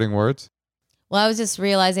 Natasha, parting words? Well, I was just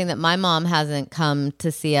realizing that my mom hasn't come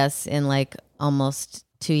to see us in like almost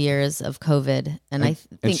 2 years of COVID. And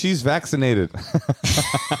she's vaccinated.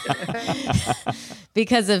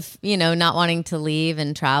 Because of, not wanting to leave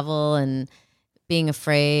and travel, and being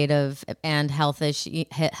afraid of and health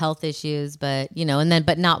issues, but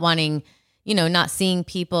but not wanting, not seeing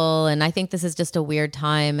people. And I think this is just a weird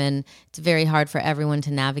time, and it's very hard for everyone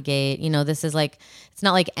to navigate. This is like, it's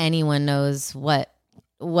not like anyone knows what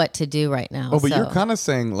to do right now. Oh, but you're kind of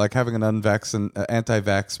saying like having an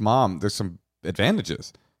anti-vax mom, there's some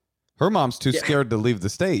advantages. Her mom's too scared to leave the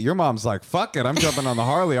state. Your mom's like, fuck it, I'm jumping on the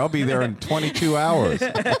Harley. I'll be there in 22 hours.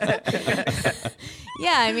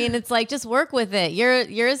 Yeah, I mean, it's like, just work with it.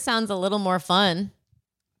 Yours sounds a little more fun.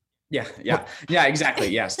 Yeah, exactly.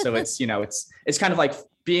 Yeah. So it's, it's kind of like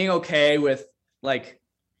being okay with like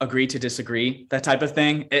agree to disagree, that type of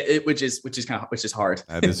thing, which is hard.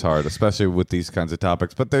 That is hard, especially with these kinds of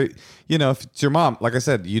topics. But if it's your mom, like I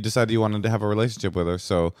said, you decided you wanted to have a relationship with her,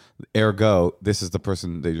 so ergo, this is the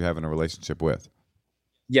person that you're having a relationship with.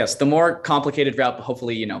 Yes, the more complicated route, but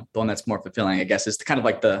hopefully, the one that's more fulfilling, I guess, is kind of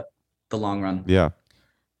like the long run. Yeah.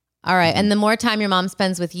 All right, and the more time your mom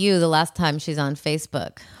spends with you, the less time she's on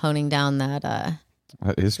Facebook, honing down that. That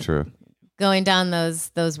is true. Going down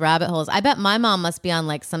those rabbit holes. I bet my mom must be on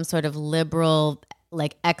like some sort of liberal,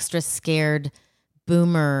 like extra scared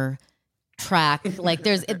boomer track. Like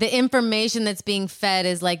there's the information that's being fed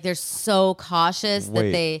is like they're so cautious that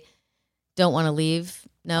they don't want to leave.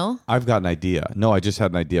 No? I've got an idea. No, I just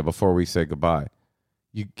had an idea before we say goodbye.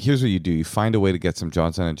 Here's what you do. You find a way to get some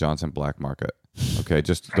Johnson & Johnson black market. Okay,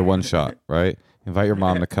 just the one shot, right? Invite your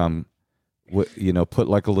mom to come. Put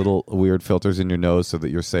like a little weird filters in your nose so that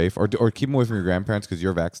you're safe, or keep them away from your grandparents because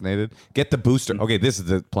you're vaccinated. Get the booster. Okay, this is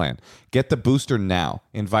the plan. Get the booster now.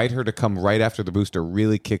 Invite her to come right after the booster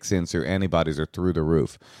really kicks in so your antibodies are through the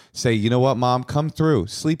roof. Say, you know what, Mom? Come through.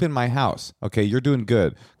 Sleep in my house. Okay, you're doing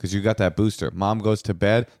good because you got that booster. Mom goes to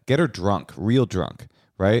bed. Get her drunk, real drunk,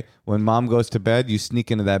 right? When Mom goes to bed, you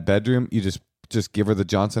sneak into that bedroom. You just give her the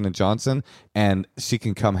Johnson & Johnson and she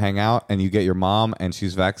can come hang out, and you get your mom and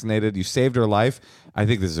she's vaccinated. You saved her life. I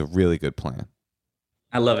think this is a really good plan.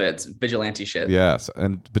 I love it. It's vigilante shit. Yes.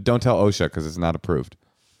 But don't tell OSHA because it's not approved.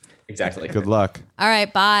 Exactly. Good luck. All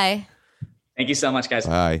right. Bye. Thank you so much, guys.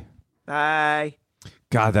 Bye. Bye.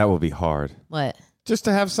 God, that will be hard. What? Just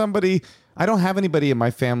to have somebody. I don't have anybody in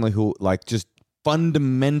my family who like just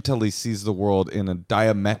fundamentally sees the world in a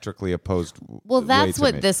diametrically opposed well, that's way to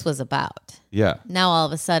what me. This was about. Yeah. Now all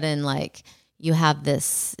of a sudden, like, you have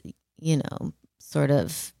this, sort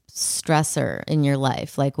of stressor in your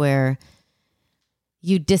life, like where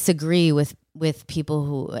you disagree with people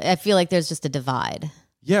who, I feel like there's just a divide.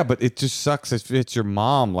 Yeah, but it just sucks if it's your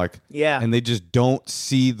mom, and they just don't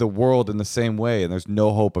see the world in the same way, and there's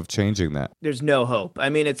no hope of changing that. There's no hope. I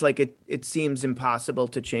mean, it's like it seems impossible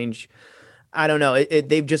to change. I don't know.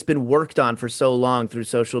 They've just been worked on for so long through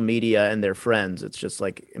social media and their friends. It's just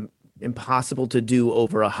like impossible to do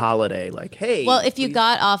over a holiday. Like, hey. Well, if you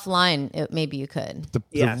got offline, maybe you could.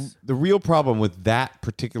 The real problem with that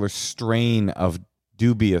particular strain of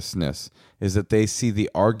dubiousness is that they see the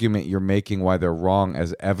argument you're making why they're wrong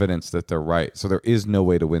as evidence that they're right. So there is no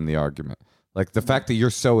way to win the argument. Like the fact that you're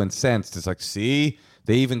so incensed, it's like, see,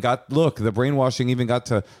 they even the brainwashing even got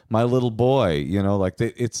to my little boy,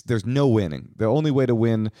 there's no winning. The only way to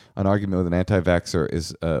win an argument with an anti-vaxxer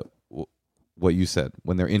is what you said.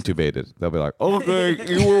 When they're intubated, they'll be like, okay,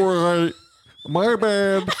 you were right. My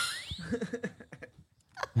bad.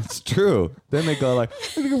 It's true. Then they go like,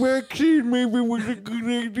 the vaccine maybe was a good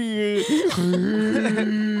idea.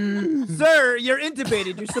 Sir, you're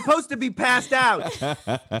intubated. You're supposed to be passed out.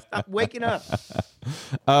 Stop waking up.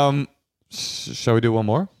 Shall we do one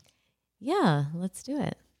more? Yeah, let's do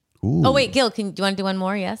it. Ooh. Oh, wait, Gil, do you want to do one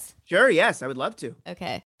more? Yes? Sure, yes, I would love to.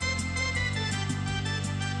 Okay.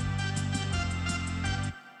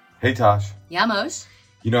 Hey, Tosh. Yeah, Moshe?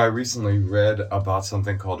 I recently read about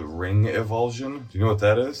something called ring avulsion. Do you know what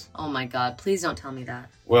that is? Oh my God, please don't tell me that.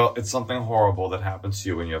 Well, it's something horrible that happens to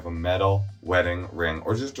you when you have a metal wedding ring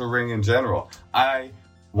or just a ring in general. I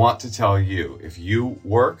want to tell you, if you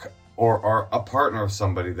work or are a partner of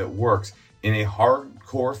somebody that works in a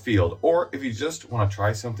hardcore field, or if you just want to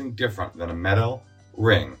try something different than a metal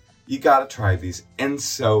ring, you got to try these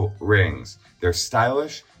Enso rings. They're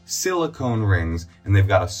stylish silicone rings, and they've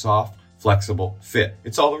got a soft, flexible fit.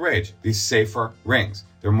 It's all the rage. These safer rings.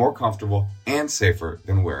 They're more comfortable and safer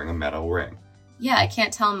than wearing a metal ring. Yeah, I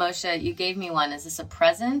can't tell, Moshe. You gave me one. Is this a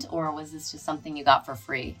present, or was this just something you got for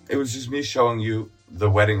free? It was just me showing you the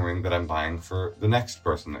wedding ring that I'm buying for the next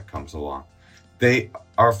person that comes along. They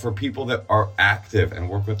are for people that are active and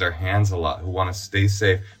work with their hands a lot, who want to stay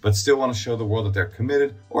safe, but still want to show the world that they're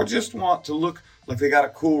committed, or just want to look like they got a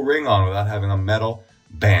cool ring on without having a metal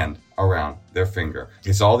band around their finger.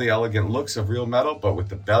 It's all the elegant looks of real metal, but with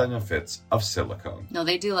the benefits of silicone. No,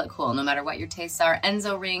 they do look cool. No matter what your tastes are,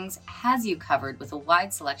 Enzo Rings has you covered with a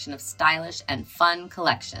wide selection of stylish and fun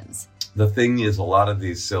collections. The thing is, a lot of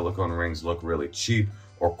these silicone rings look really cheap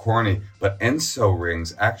or corny, but Enzo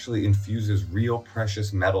Rings actually infuses real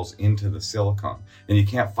precious metals into the silicone. And you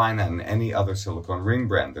can't find that in any other silicone ring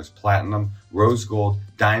brand. There's platinum, rose gold,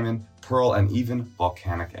 diamond, pearl, and even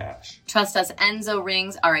volcanic ash. Trust us, Enzo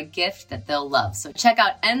Rings are a gift that they'll love. So check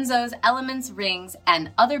out Enzo's Elements Rings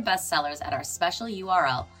and other bestsellers at our special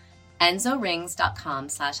URL,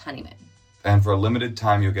 enzorings.com/honeymoon. And for a limited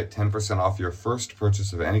time, you'll get 10% off your first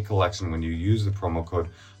purchase of any collection when you use the promo code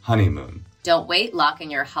HONEYMOON. Don't wait, lock in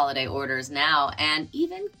your holiday orders now and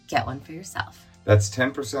even get one for yourself. That's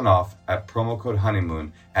 10% off at promo code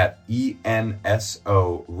HONEYMOON at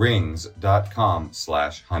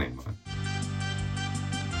ensorings.com/honeymoon.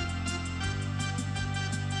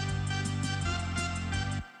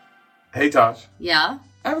 Hey, Tosh. Yeah?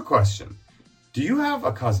 I have a question. Do you have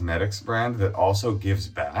a cosmetics brand that also gives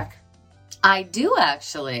back? I do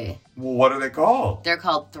actually. Well, what are they called? They're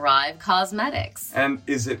called Thrive Cosmetics. And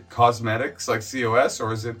is it cosmetics like COS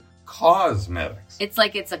or is it cosmetics? It's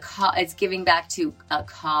like it's giving back to a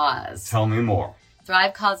cause. Tell me more.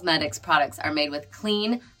 Thrive Cosmetics products are made with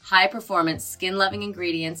clean, high-performance, skin-loving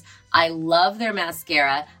ingredients. I love their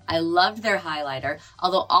mascara. I loved their highlighter,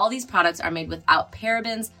 although all these products are made without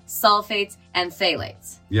parabens, sulfates, and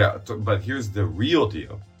phthalates. Yeah, but here's the real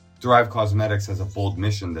deal. Thrive Cosmetics has a bold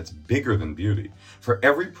mission that's bigger than beauty. For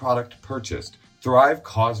every product purchased, Thrive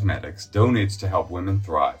Cosmetics donates to help women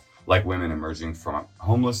thrive, like women emerging from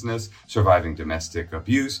homelessness, surviving domestic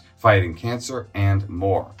abuse, fighting cancer, and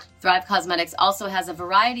more. Thrive Cosmetics also has a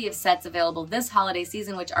variety of sets available this holiday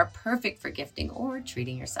season, which are perfect for gifting or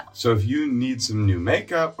treating yourself. So if you need some new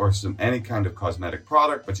makeup or any kind of cosmetic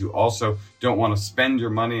product, but you also don't want to spend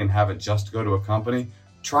your money and have it just go to a company,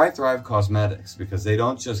 try Thrive Cosmetics, because they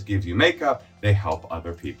don't just give you makeup, they help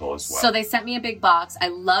other people as well. So they sent me a big box. I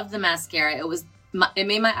loved the mascara. It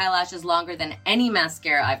made my eyelashes longer than any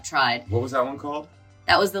mascara I've tried. What was that one called?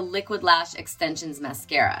 That was the Liquid Lash Extensions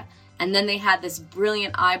mascara. And then they had this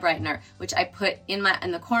brilliant eye brightener, which I put in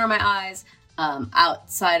the corner of my eyes,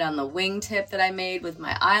 outside on the wingtip that I made with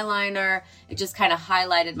my eyeliner. It just kind of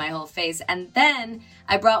highlighted my whole face. And then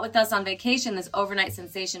I brought with us on vacation this Overnight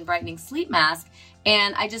Sensation Brightening Sleep Mask,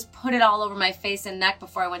 and I just put it all over my face and neck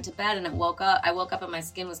before I went to bed, and I woke up and my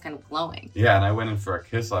skin was kind of glowing. Yeah, and I went in for a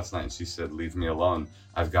kiss last night, and she said, "Leave me alone.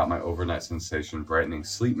 I've got my Overnight Sensation Brightening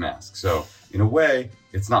Sleep Mask." So, in a way,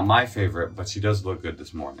 it's not my favorite, but she does look good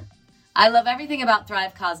this morning. I love everything about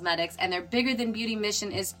Thrive Cosmetics, and their bigger than beauty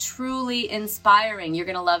mission is truly inspiring. You're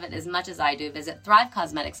going to love it as much as I do. Visit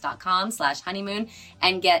thrivecosmetics.com/honeymoon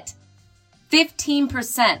and get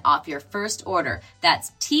 15% off your first order.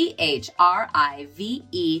 That's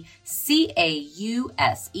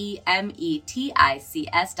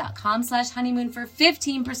thrivecosmetics.com/honeymoon for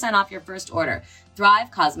 15% off your first order.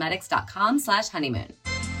 thrivecosmetics.com/honeymoon.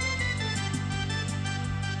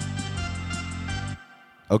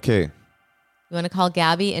 Okay. You want to call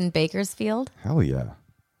Gabby in Bakersfield? Hell yeah.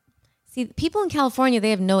 See, people in California,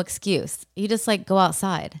 they have no excuse. You just go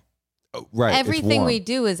outside. Oh, right. Everything we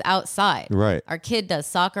do is outside. Right. Our kid does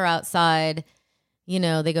soccer outside.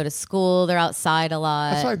 They go to school. They're outside a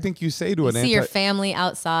lot. That's what I think you say to see your family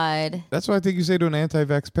outside. That's what I think you say to an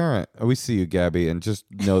anti-vax parent. We see you, Gabby, and just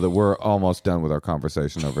know that we're almost done with our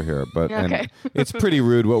conversation over here. But Okay. And it's pretty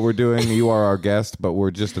rude what we're doing. You are our guest, but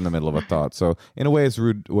we're just in the middle of a thought. So in a way, it's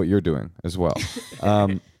rude what you're doing as well.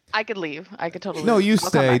 I could leave. I could totally No, leave. you I'll come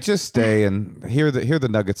stay. back. Just stay and hear the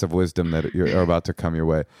nuggets of wisdom that are about to come your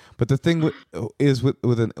way. But the thing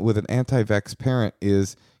with an anti-vax parent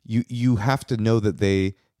is you have to know that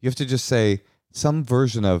you have to just say some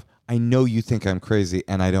version of, "I know you think I'm crazy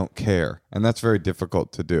and I don't care," and that's very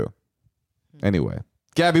difficult to do. Anyway,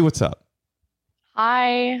 Gabby, what's up?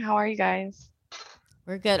 Hi, how are you guys?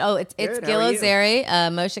 We're good. Oh, it's Good, Gil how are you? Ozeri,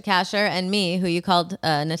 Moshe Kasher, and me, who you called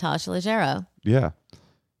Natasha Leggero. Yeah.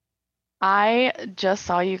 I just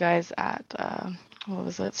saw you guys at what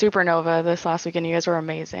was it? Supernova this last weekend. You guys were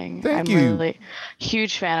amazing. Thank I'm you. really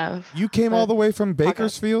huge fan of. You came all the way from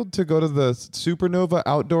Bakersfield to go to the Supernova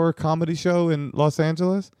outdoor comedy show in Los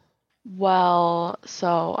Angeles? Well,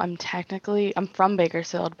 so I'm from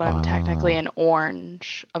Bakersfield, but I'm technically in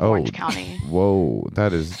Orange County. Whoa,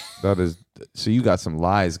 that is so you got some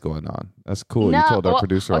lies going on. That's cool. No, You told our well,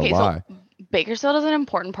 producer okay, a lie. So Bakersfield is an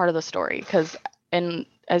important part of the story because,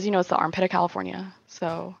 as you know, it's the armpit of California.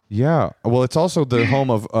 So Yeah. Well, it's also the home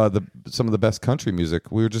of some of the best country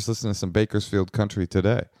music. We were just listening to some Bakersfield country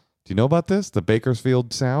today. Do you know about this? The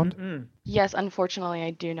Bakersfield sound? Mm-mm. Yes, unfortunately,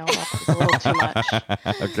 I do know about this a little too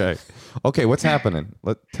much. Okay. What's happening?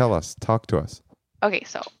 Tell us. Talk to us. Okay,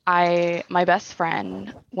 so my best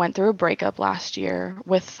friend went through a breakup last year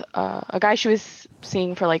with a guy she was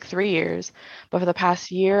seeing for like 3 years, but for the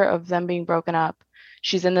past year of them being broken up,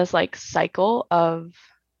 she's in this like cycle of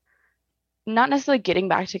not necessarily getting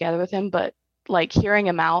back together with him, but like hearing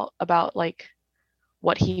him out about like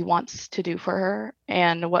what he wants to do for her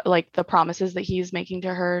and what like the promises that he's making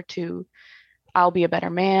to her to I'll be a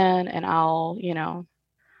better man and I'll,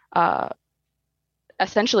 uh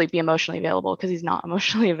essentially be emotionally available because he's not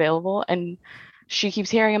emotionally available. And she keeps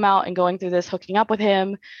hearing him out and going through this, hooking up with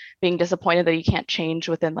him, being disappointed that he can't change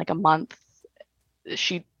within like a month.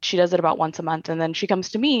 She does it about once a month, and then she comes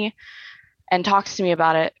to me and talks to me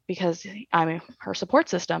about it because I'm her support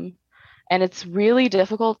system. And it's really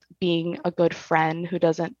difficult being a good friend who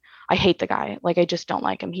doesn't. I hate the guy. Like I just don't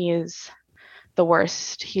like him. He is the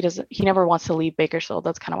worst. He never wants to leave Bakersfield.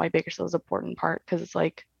 That's kind of why Bakersfield is an important part, because it's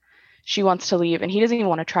like she wants to leave and he doesn't even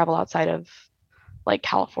want to travel outside of like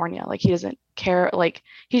California. Like he doesn't care. Like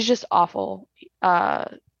he's just awful.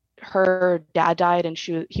 Her dad died and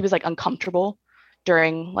he was like uncomfortable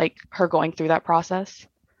during like her going through that process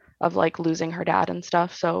of like losing her dad and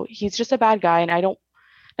stuff. So he's just a bad guy, and I don't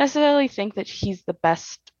necessarily think that he's the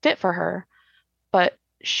best fit for her, but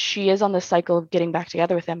she is on this cycle of getting back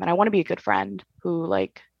together with him, and I want to be a good friend who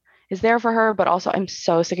like is there for her, but also I'm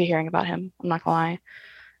so sick of hearing about him. I'm not gonna lie.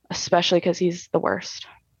 Especially because he's the worst.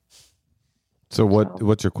 So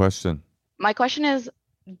what's your question? My question is,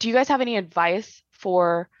 do you guys have any advice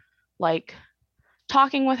for like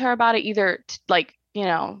talking with her about it? Either like,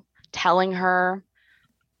 telling her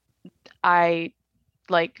I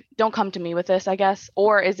like don't come to me with this, I guess,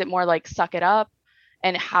 or is it more like suck it up?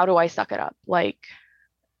 And how do I suck it up? Like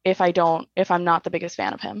if I'm not the biggest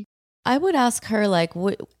fan of him. I would ask her like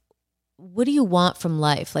what do you want from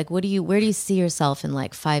life? Like, where do you see yourself in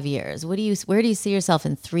like 5 years? Where do you see yourself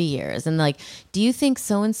in 3 years? And like, do you think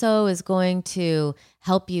so-and-so is going to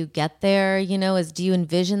help you get there? Do you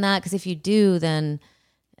envision that? Because if you do, then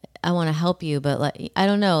I want to help you. But like, I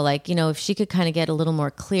don't know, like, if she could kind of get a little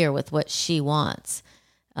more clear with what she wants.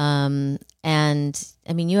 And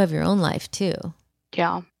I mean, you have your own life too.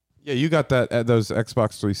 Yeah. Yeah, you got those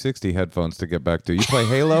Xbox 360 headphones to get back to. You play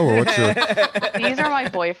Halo, or what's your? These are my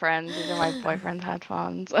boyfriend's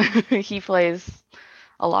headphones. He plays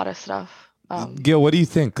a lot of stuff. Gil, what do you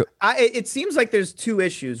think? It seems like there's two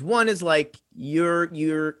issues. One is like you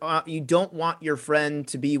don't want your friend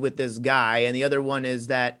to be with this guy, and the other one is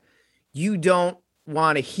that you don't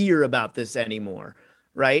want to hear about this anymore,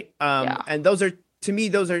 right? Yeah. And to me,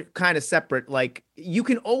 those are kind of separate. Like you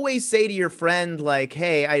can always say to your friend, like,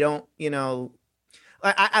 "Hey, I don't,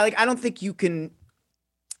 I don't think you can."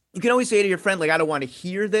 You can always say to your friend, like, "I don't want to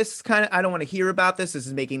hear this I don't want to hear about this. This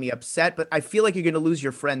is making me upset." But I feel like you're going to lose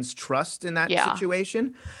your friend's trust in that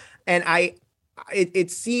situation. And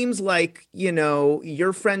it seems like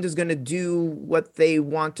your friend is going to do what they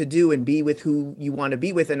want to do and be with who you want to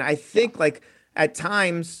be with. And I think like at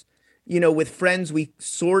times, with friends, we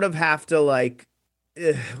sort of have to like.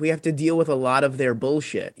 We have to deal with a lot of their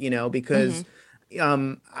bullshit, because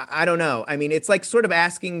I don't know. I mean, it's like sort of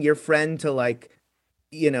asking your friend to like,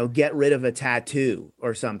 get rid of a tattoo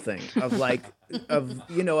or something of like, a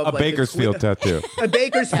like Bakersfield tattoo, a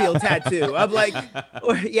Bakersfield tattoo of like,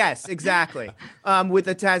 yes, exactly. With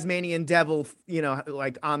a Tasmanian devil,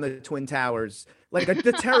 like on the Twin Towers, like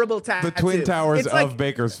the terrible tattoo. the Twin Towers it's of like,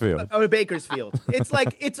 Bakersfield. Of Bakersfield. It's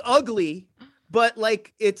like, it's ugly. But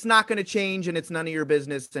like, it's not going to change, and it's none of your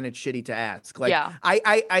business, and it's shitty to ask. Like, yeah.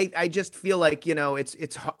 I just feel like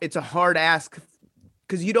it's a hard ask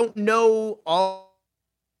because you don't know all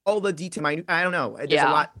the detail. I don't know. There's a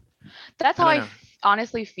lot. That's how I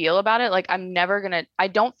honestly feel about it. Like, I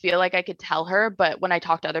don't feel like I could tell her, but when I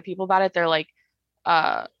talk to other people about it, they're like,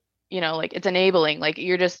 like it's enabling. Like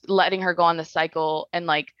you're just letting her go on the cycle, and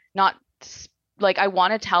like not like I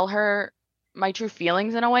want to tell her my true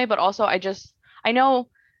feelings in a way, but also I know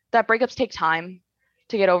that breakups take time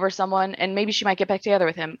to get over someone, and maybe she might get back together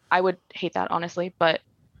with him. I would hate that, honestly, but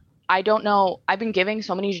I don't know. I've been giving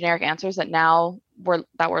so many generic answers that now we're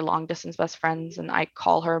long distance best friends and I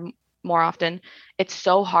call her more often. It's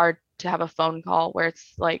so hard to have a phone call where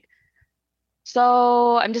it's like,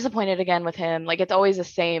 so I'm disappointed again with him. Like it's always the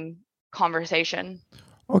same conversation.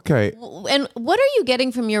 Okay. And what are you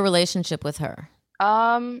getting from your relationship with her?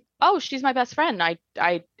 She's my best friend.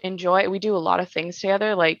 I enjoy it. We do a lot of things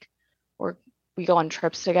together. Like we go on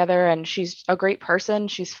trips together, and she's a great person.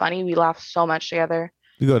 She's funny. We laugh so much together.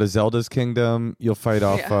 You go to Zelda's kingdom. You'll fight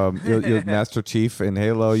off you'll Master Chief in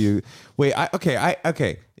Halo.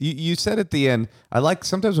 Okay. You said at the end. I like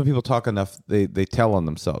sometimes when people talk enough, they tell on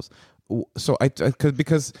themselves. So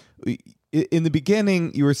because in the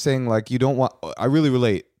beginning you were saying like you don't want. I really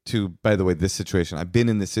relate to, by the way, this situation. I've been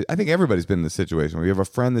in this. I think everybody's been in this situation where you have a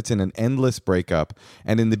friend that's in an endless breakup,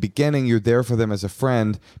 and in the beginning you're there for them as a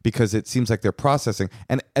friend because it seems like they're processing.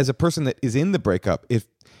 And as a person that is in the breakup, if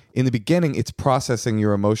in the beginning it's processing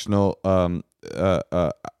your emotional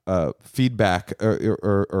feedback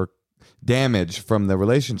or damage from the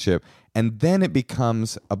relationship, and then it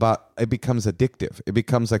becomes addictive. It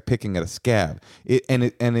becomes like picking at a scab.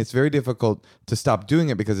 And it's very difficult to stop doing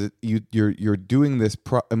it because you're doing this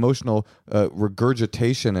emotional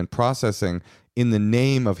regurgitation and processing in the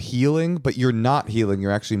name of healing, but you're not healing.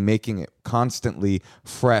 You're actually making it constantly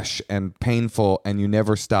fresh and painful, and you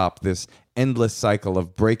never stop this endless cycle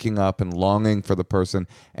of breaking up and longing for the person.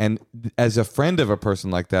 And as a friend of a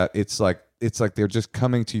person like that, it's like they're just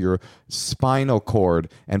coming to your spinal cord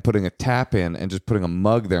and putting a tap in and just putting a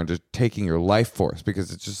mug there and just taking your life force,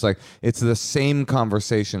 because it's just like it's the same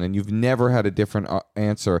conversation and you've never had a different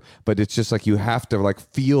answer, but it's just like you have to like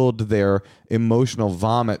field their emotional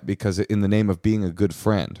vomit because in the name of being a good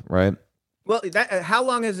friend, right? Well, how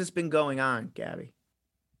long has this been going on, Gabby?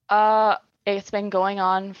 It's been going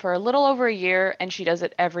on for a little over a year, and she does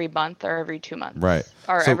it every month or every 2 months. Right.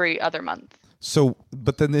 Or every other month. So,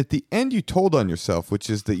 but then at the end you told on yourself, which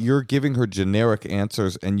is that you're giving her generic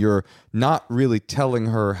answers and you're not really telling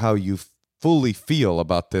her how you fully feel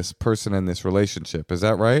about this person and this relationship. Is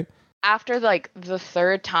that right? After like the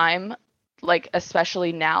third time, like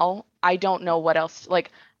especially now, I don't know what else,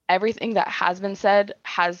 like everything that has been said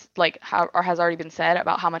has already been said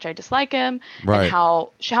about how much I dislike him, right, and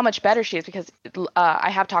how much better she is, because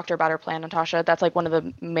I have talked to her about her plan, Natasha. That's like one of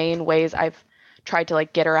the main ways I've tried to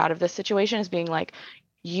like get her out of this situation, is being like,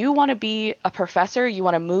 you want to be a professor, you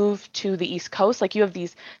want to move to the East Coast, like you have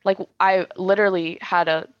these, like I literally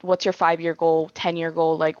had what's your 5-year goal, 10-year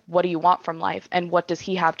goal, like what do you want from life, and what does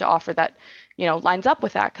he have to offer that lines up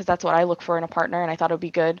with that, because that's what I look for in a partner, and I thought it would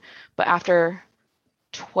be good. But after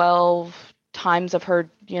 12 times of her,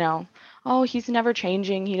 oh, he's never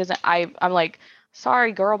changing, he doesn't, I'm like,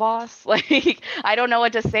 sorry, girl boss, like I don't know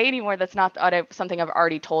what to say anymore. That's not something I've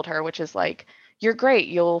already told her, which is like, you're great,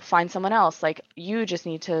 you'll find someone else, like you just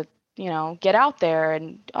need to get out there,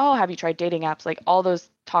 and have you tried dating apps? Like all those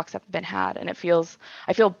talks have been had, and I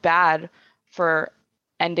feel bad for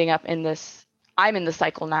ending up in this. I'm in the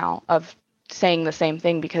cycle now of saying the same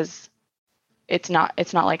thing, because it's not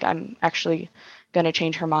like I'm actually going to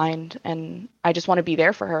change her mind, and I just want to be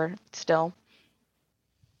there for her still.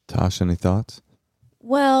 Tosh, any thoughts?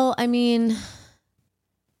 Well, I mean,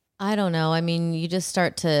 I don't know. I mean, you just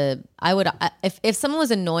start to, if someone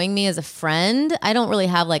was annoying me as a friend, I don't really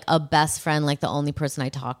have like a best friend, like the only person I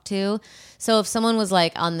talk to. So if someone was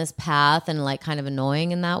like on this path and like kind of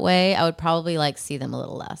annoying in that way, I would probably like see them a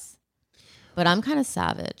little less. But I'm kind of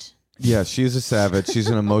savage. Yeah, she's a savage. She's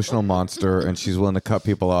an emotional monster, and she's willing to cut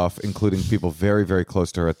people off, including people very, very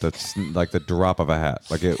close to her at the drop of a hat.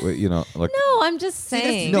 Like No, I'm just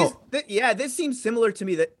saying. This seems similar to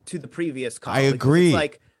me to the previous call. I agree. It's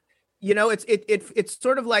like, it's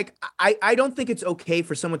sort of like I don't think it's okay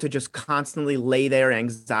for someone to just constantly lay their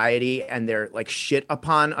anxiety and their like shit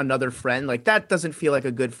upon another friend. Like that doesn't feel like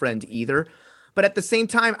a good friend either. But at the same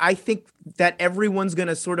time, I think that everyone's going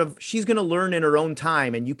to she's going to learn in her own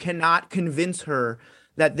time, and you cannot convince her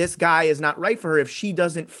that this guy is not right for her if she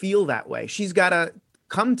doesn't feel that way. She's got to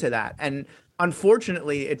come to that. And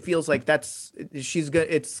unfortunately, it feels like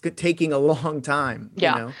it's taking a long time.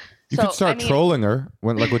 Yeah. You could start trolling her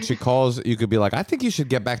when she calls. You could be like, I think you should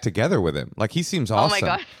get back together with him. Like, he seems awesome. Oh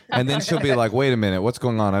my God. And then she'll be like, wait a minute, what's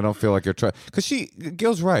going on? I don't feel like you're trying. Because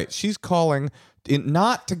Gil's right. She's calling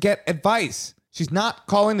not to get advice. She's not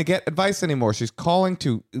calling to get advice anymore. She's calling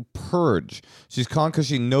to purge. She's calling because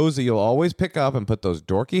she knows that you'll always pick up and put those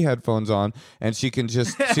dorky headphones on, and she can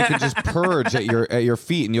just purge at your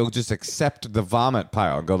feet, and you'll just accept the vomit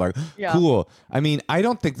pile and go like, cool. I mean, I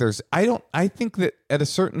think that at a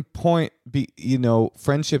certain point,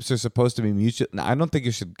 friendships are supposed to be mutual. I don't think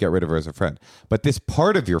you should get rid of her as a friend, but this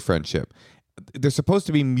part of your friendship, they're supposed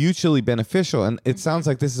to be mutually beneficial, and it sounds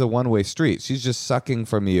like this is a one-way street. She's just sucking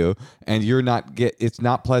from you, and it's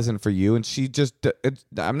not pleasant for you, and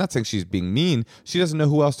I'm not saying she's being mean. She doesn't know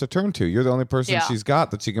who else to turn to. You're the only person she's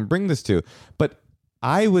got that she can bring this to. But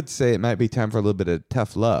I would say it might be time for a little bit of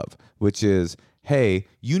tough love, which is, hey,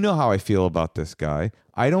 you know how I feel about this guy.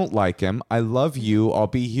 I don't like him. I love you. I'll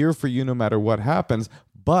be here for you no matter what happens.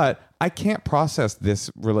 but I can't process this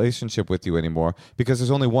relationship with you anymore because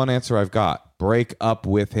there's only one answer I've got. Break up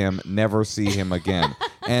with him, never see him again.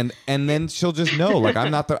 and then she'll just know, like,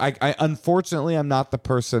 I'm not the, I unfortunately, I'm not the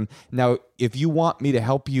person. Now, if you want me to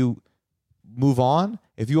help you move on,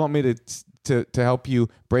 if you want me to help you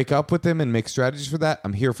break up with him and make strategies for that,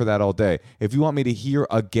 I'm here for that all day. If you want me to hear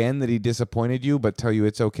again that he disappointed you but tell you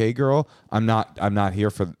it's okay, girl, I'm not here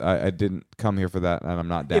for I didn't come here for that, and I'm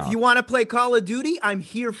not down. If you want to play Call of Duty, I'm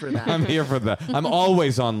here for that. I'm here for that. I'm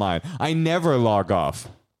always online. I never log off.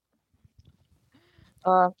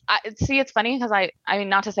 It's funny because I mean,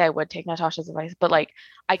 not to say I would take Natasha's advice, but like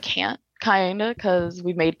I can't kind of because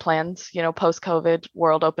we made plans, post COVID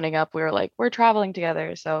world opening up. We were like, we're traveling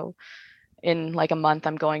together. So in like a month,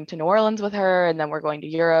 I'm going to New Orleans with her, and then we're going to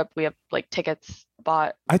Europe. We have like tickets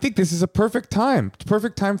bought. I think this is a perfect time.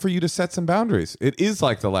 Perfect time for you to set some boundaries. It is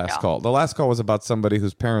like the last call. The last call was about somebody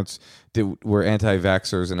whose parents were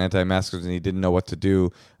anti-vaxxers and anti-maskers, and he didn't know what to do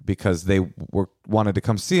because they wanted to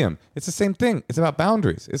come see him. It's the same thing. It's about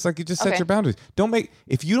boundaries. It's like you just set your boundaries.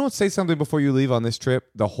 If you don't say something before you leave on this trip,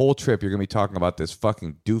 the whole trip you're going to be talking about this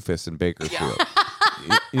fucking doofus in Bakersfield.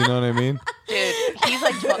 You know what I mean? Dude, he's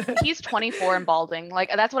like he's 24 and balding. Like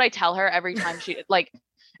that's what I tell her every time she like,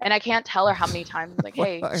 and I can't tell her how many times. Like,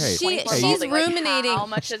 hey, she's ruminating. Like, how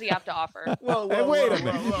much does he have to offer? Whoa, wait a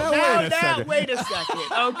minute. Now, wait a second.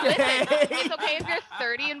 Okay. Listen, it's okay if you're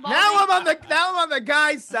 30 and balding. Now I'm on the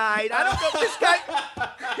guy's side. I don't know if this guy.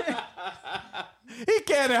 He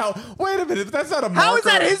can't help. Wait a minute. That's not a marker. How is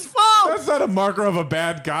that his fault? That's not a marker of a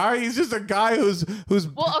bad guy. He's just a guy who's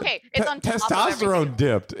well, okay. It's on top testosterone of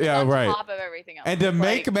dipped. It's yeah, on right. top of everything else. And to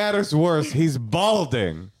make matters worse, he's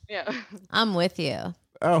balding. Yeah. I'm with you.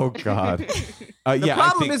 Oh God. The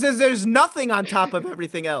problem is there's nothing on top of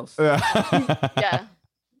everything else. Yeah.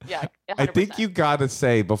 100%. I think you got to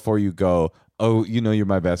say before you go, oh, you're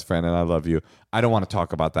my best friend and I love you. I don't want to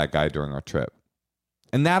talk about that guy during our trip.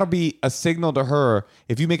 And that'll be a signal to her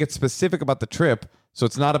if you make it specific about the trip. So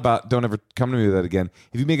it's not about don't ever come to me with that again.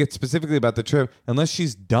 If you make it specifically about the trip, unless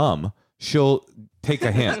she's dumb, she'll take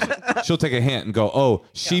a hint. She'll take a hint and go, oh,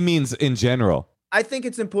 she means in general. I think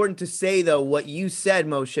it's important to say, though, what you said,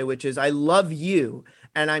 Moshe, which is I love you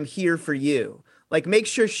and I'm here for you. Like, make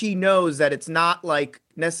sure she knows that it's not like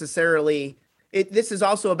necessarily this is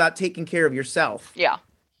also about taking care of yourself. Yeah.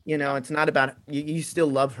 It's not about you still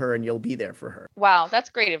love her and you'll be there for her. Wow, that's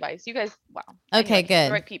great advice. You guys, wow. Okay, good.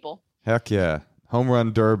 The right people. Heck yeah. Home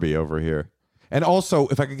run derby over here. And also,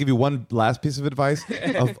 if I could give you one last piece of advice,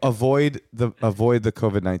 avoid the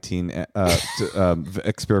COVID-19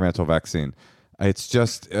 experimental vaccine. It's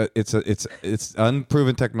just it's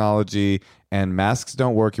unproven technology, and masks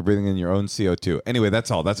don't work. You're breathing in your own CO2. Anyway, that's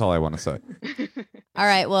all I want to say. All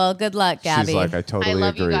right. Well, good luck, Gabby. She's like, I totally agree. I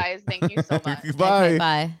love you guys. Thank you so much. Bye. Okay,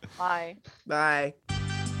 bye. Bye. Bye.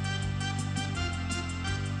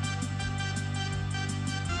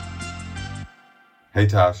 Hey,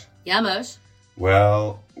 Tosh. Yeah, Mosh.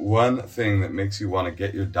 Well, one thing that makes you want to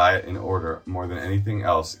get your diet in order more than anything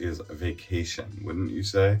else is vacation, wouldn't you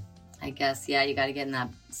say? I guess, yeah, you got to get in that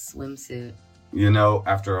swimsuit.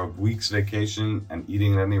 After a week's vacation and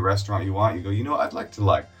eating at any restaurant you want, you go, I'd like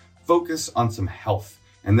to focus on some health.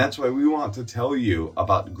 And that's why we want to tell you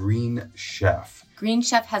about Green Chef. Green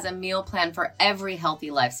Chef has a meal plan for every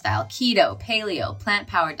healthy lifestyle. Keto, paleo,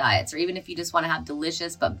 plant-powered diets, or even if you just want to have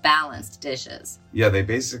delicious but balanced dishes. Yeah, they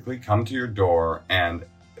basically come to your door and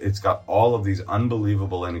it's got all of these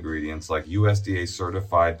unbelievable ingredients like USDA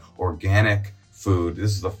certified organic food.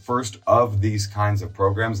 This is the first of these kinds of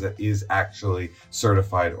programs that is actually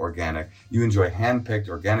certified organic. You enjoy hand-picked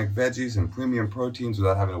organic veggies and premium proteins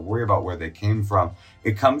without having to worry about where they came from.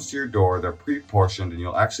 It comes to your door, they're pre-portioned, and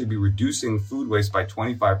you'll actually be reducing food waste by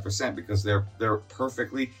 25% because they're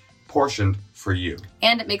perfectly portioned for you.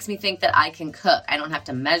 And it makes me think that I can cook. I don't have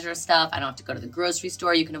to measure stuff. I don't have to go to the grocery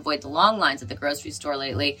store. You can avoid the long lines at the grocery store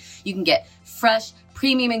lately. You can get fresh,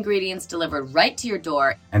 premium ingredients delivered right to your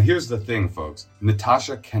door. And here's the thing, folks.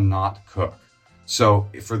 Natasha cannot cook. So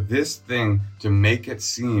for this thing to make it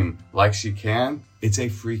seem like she can, it's a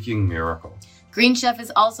freaking miracle. Green Chef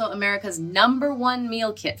is also America's #1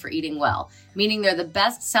 meal kit for eating well, meaning they're the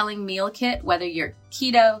best-selling meal kit, whether you're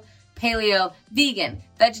keto, paleo, vegan,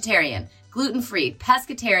 vegetarian, gluten-free,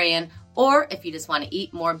 pescatarian, or if you just want to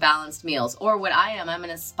eat more balanced meals. Or what I am, I'm an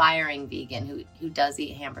aspiring vegan who does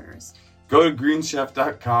eat hamburgers. Go to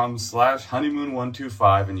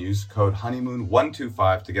greenchef.com/honeymoon125 and use code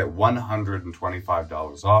honeymoon125 to get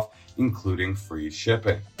 $125 off, including free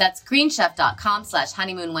shipping. That's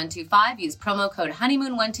greenchef.com/honeymoon125. Use promo code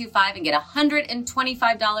honeymoon125 and get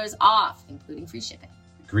 $125 off, including free shipping.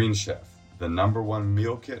 Green Chef, the #1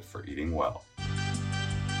 meal kit for eating well.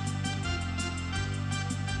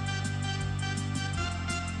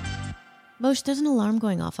 Mosh, there's an alarm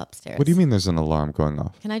going off upstairs. What do you mean there's an alarm going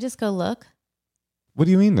off? Can I just go look? What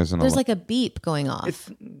do you mean there's an There's alarm? like a beep going off.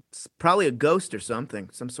 It's probably a ghost or something,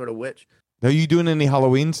 some sort of witch. Are you doing any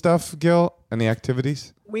Halloween stuff, Gil? Any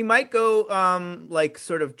activities? We might go like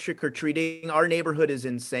sort of trick or treating. Our neighborhood is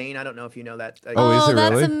insane. I don't know if you know that. Oh, is it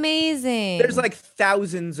that's really? amazing. There's like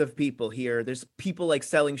thousands of people here. There's people like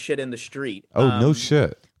selling shit in the street. Oh, no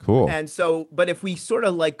shit. Cool. And so, but if we sort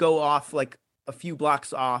of like go off like a few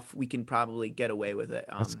blocks off, we can probably get away with it.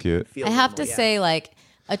 That's cute. Feel I have normal, to yeah. say, like,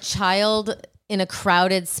 a child in a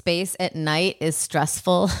crowded space at night is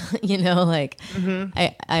stressful. You know, like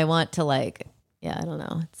I want to like, yeah, I don't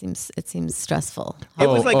know. It seems stressful. It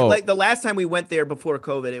was like the last time we went there before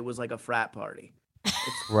COVID, it was like a frat party.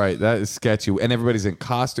 Right, that is sketchy. And everybody's in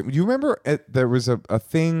costume. You remember there was a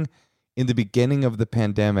thing in the beginning of the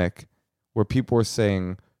pandemic where people were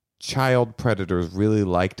saying child predators really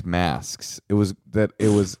liked masks. It was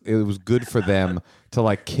good for them to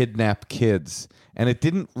like kidnap kids. And it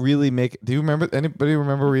didn't really make. Do you remember? Anybody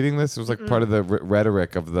remember reading this? It was like part of the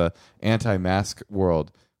rhetoric of the anti-mask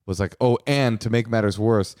world. Was like, oh, and to make matters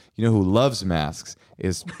worse, you know who loves masks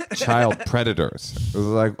is child predators. It was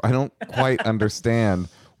like, I don't quite understand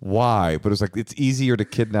why, but it was like it's easier to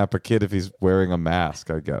kidnap a kid if he's wearing a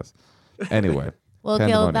mask, I guess. Anyway. Well,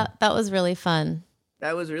 Gil, that was really fun.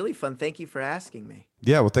 That was really fun. Thank you for asking me.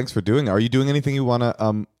 Yeah, well, thanks for doing it. Are you doing anything you want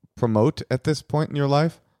to promote at this point in your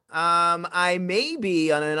life? I may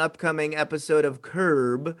be on an upcoming episode of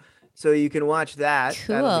Curb, so you can watch that.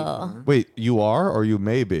 Cool. Wait, you are or you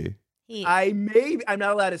may be? I'm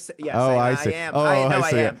not allowed to say. Yes, Oh, I see. am. Oh,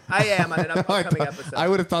 I see. am. I am on an upcoming episode. I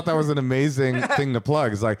would have thought that was an amazing thing to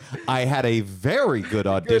plug. It's like, I had a very good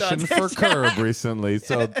audition for Curb recently,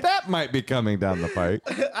 so that might be coming down the pike.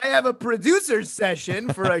 I have a producer's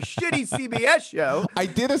session for a shitty CBS show. I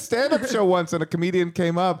did a stand-up show once, and a comedian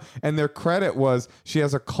came up, and their credit was she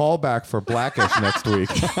has a callback for Blackish next week.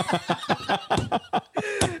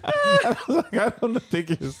 I was like, I don't think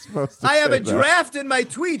you're supposed to. I have say a that. draft in my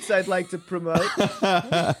tweets I'd like to promote.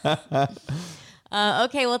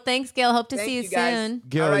 Okay, well, thanks, Gil. Hope to see you guys. soon.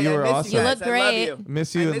 Gil, All right, you I were miss awesome. You look guys. great. I love you.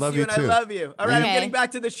 Miss you I and miss love you you and too. I love you. All right, Okay. I'm getting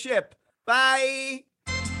back to the ship. Bye.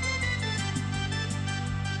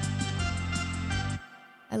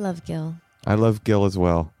 I love Gil. I love Gil as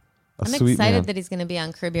well. I'm Sweet excited man. that he's going to be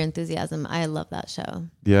on Curb Your Enthusiasm. I love that show.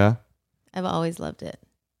 Yeah. I've always loved it.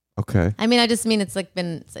 Okay. I mean, I just mean it's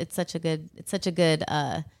such a good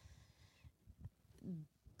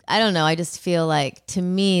I don't know. I just feel like, to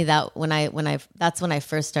me, that that's when I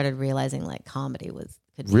first started realizing like comedy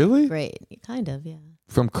could be Really? great. Kind of, yeah.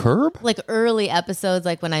 From Curb? Like early episodes,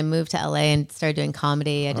 like when I moved to LA and started doing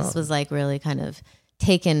comedy, I just was like really kind of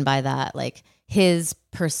taken by that, like his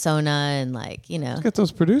persona and like, you know. Get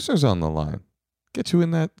those producers on the line. Get you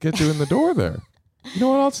in the door there. You know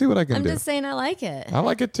what? I'll see what I can I'm do. just saying I like it. I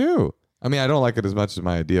like it too. I mean, I don't like it as much as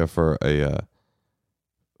my idea for you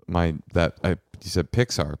said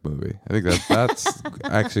Pixar movie. I think that's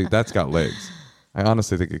actually that's got legs. I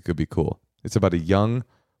honestly think it could be cool. It's about a young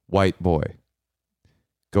white boy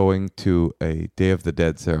going to a Day of the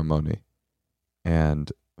Dead ceremony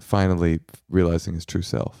and finally realizing his true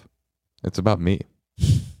self. It's about me.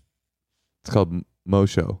 It's called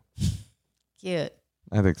Mosho. Cute.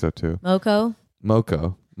 I think so too. Moco?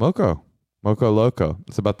 Moco Loco.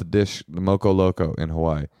 It's about the dish, the Moco Loco in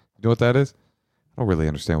Hawaii. You know what that is? I don't really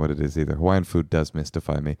understand what it is either. Hawaiian food does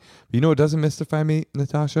mystify me. But you know what doesn't mystify me,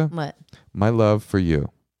 Natasha? What? My love for you.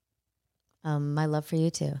 My love for you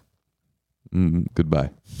too. Goodbye.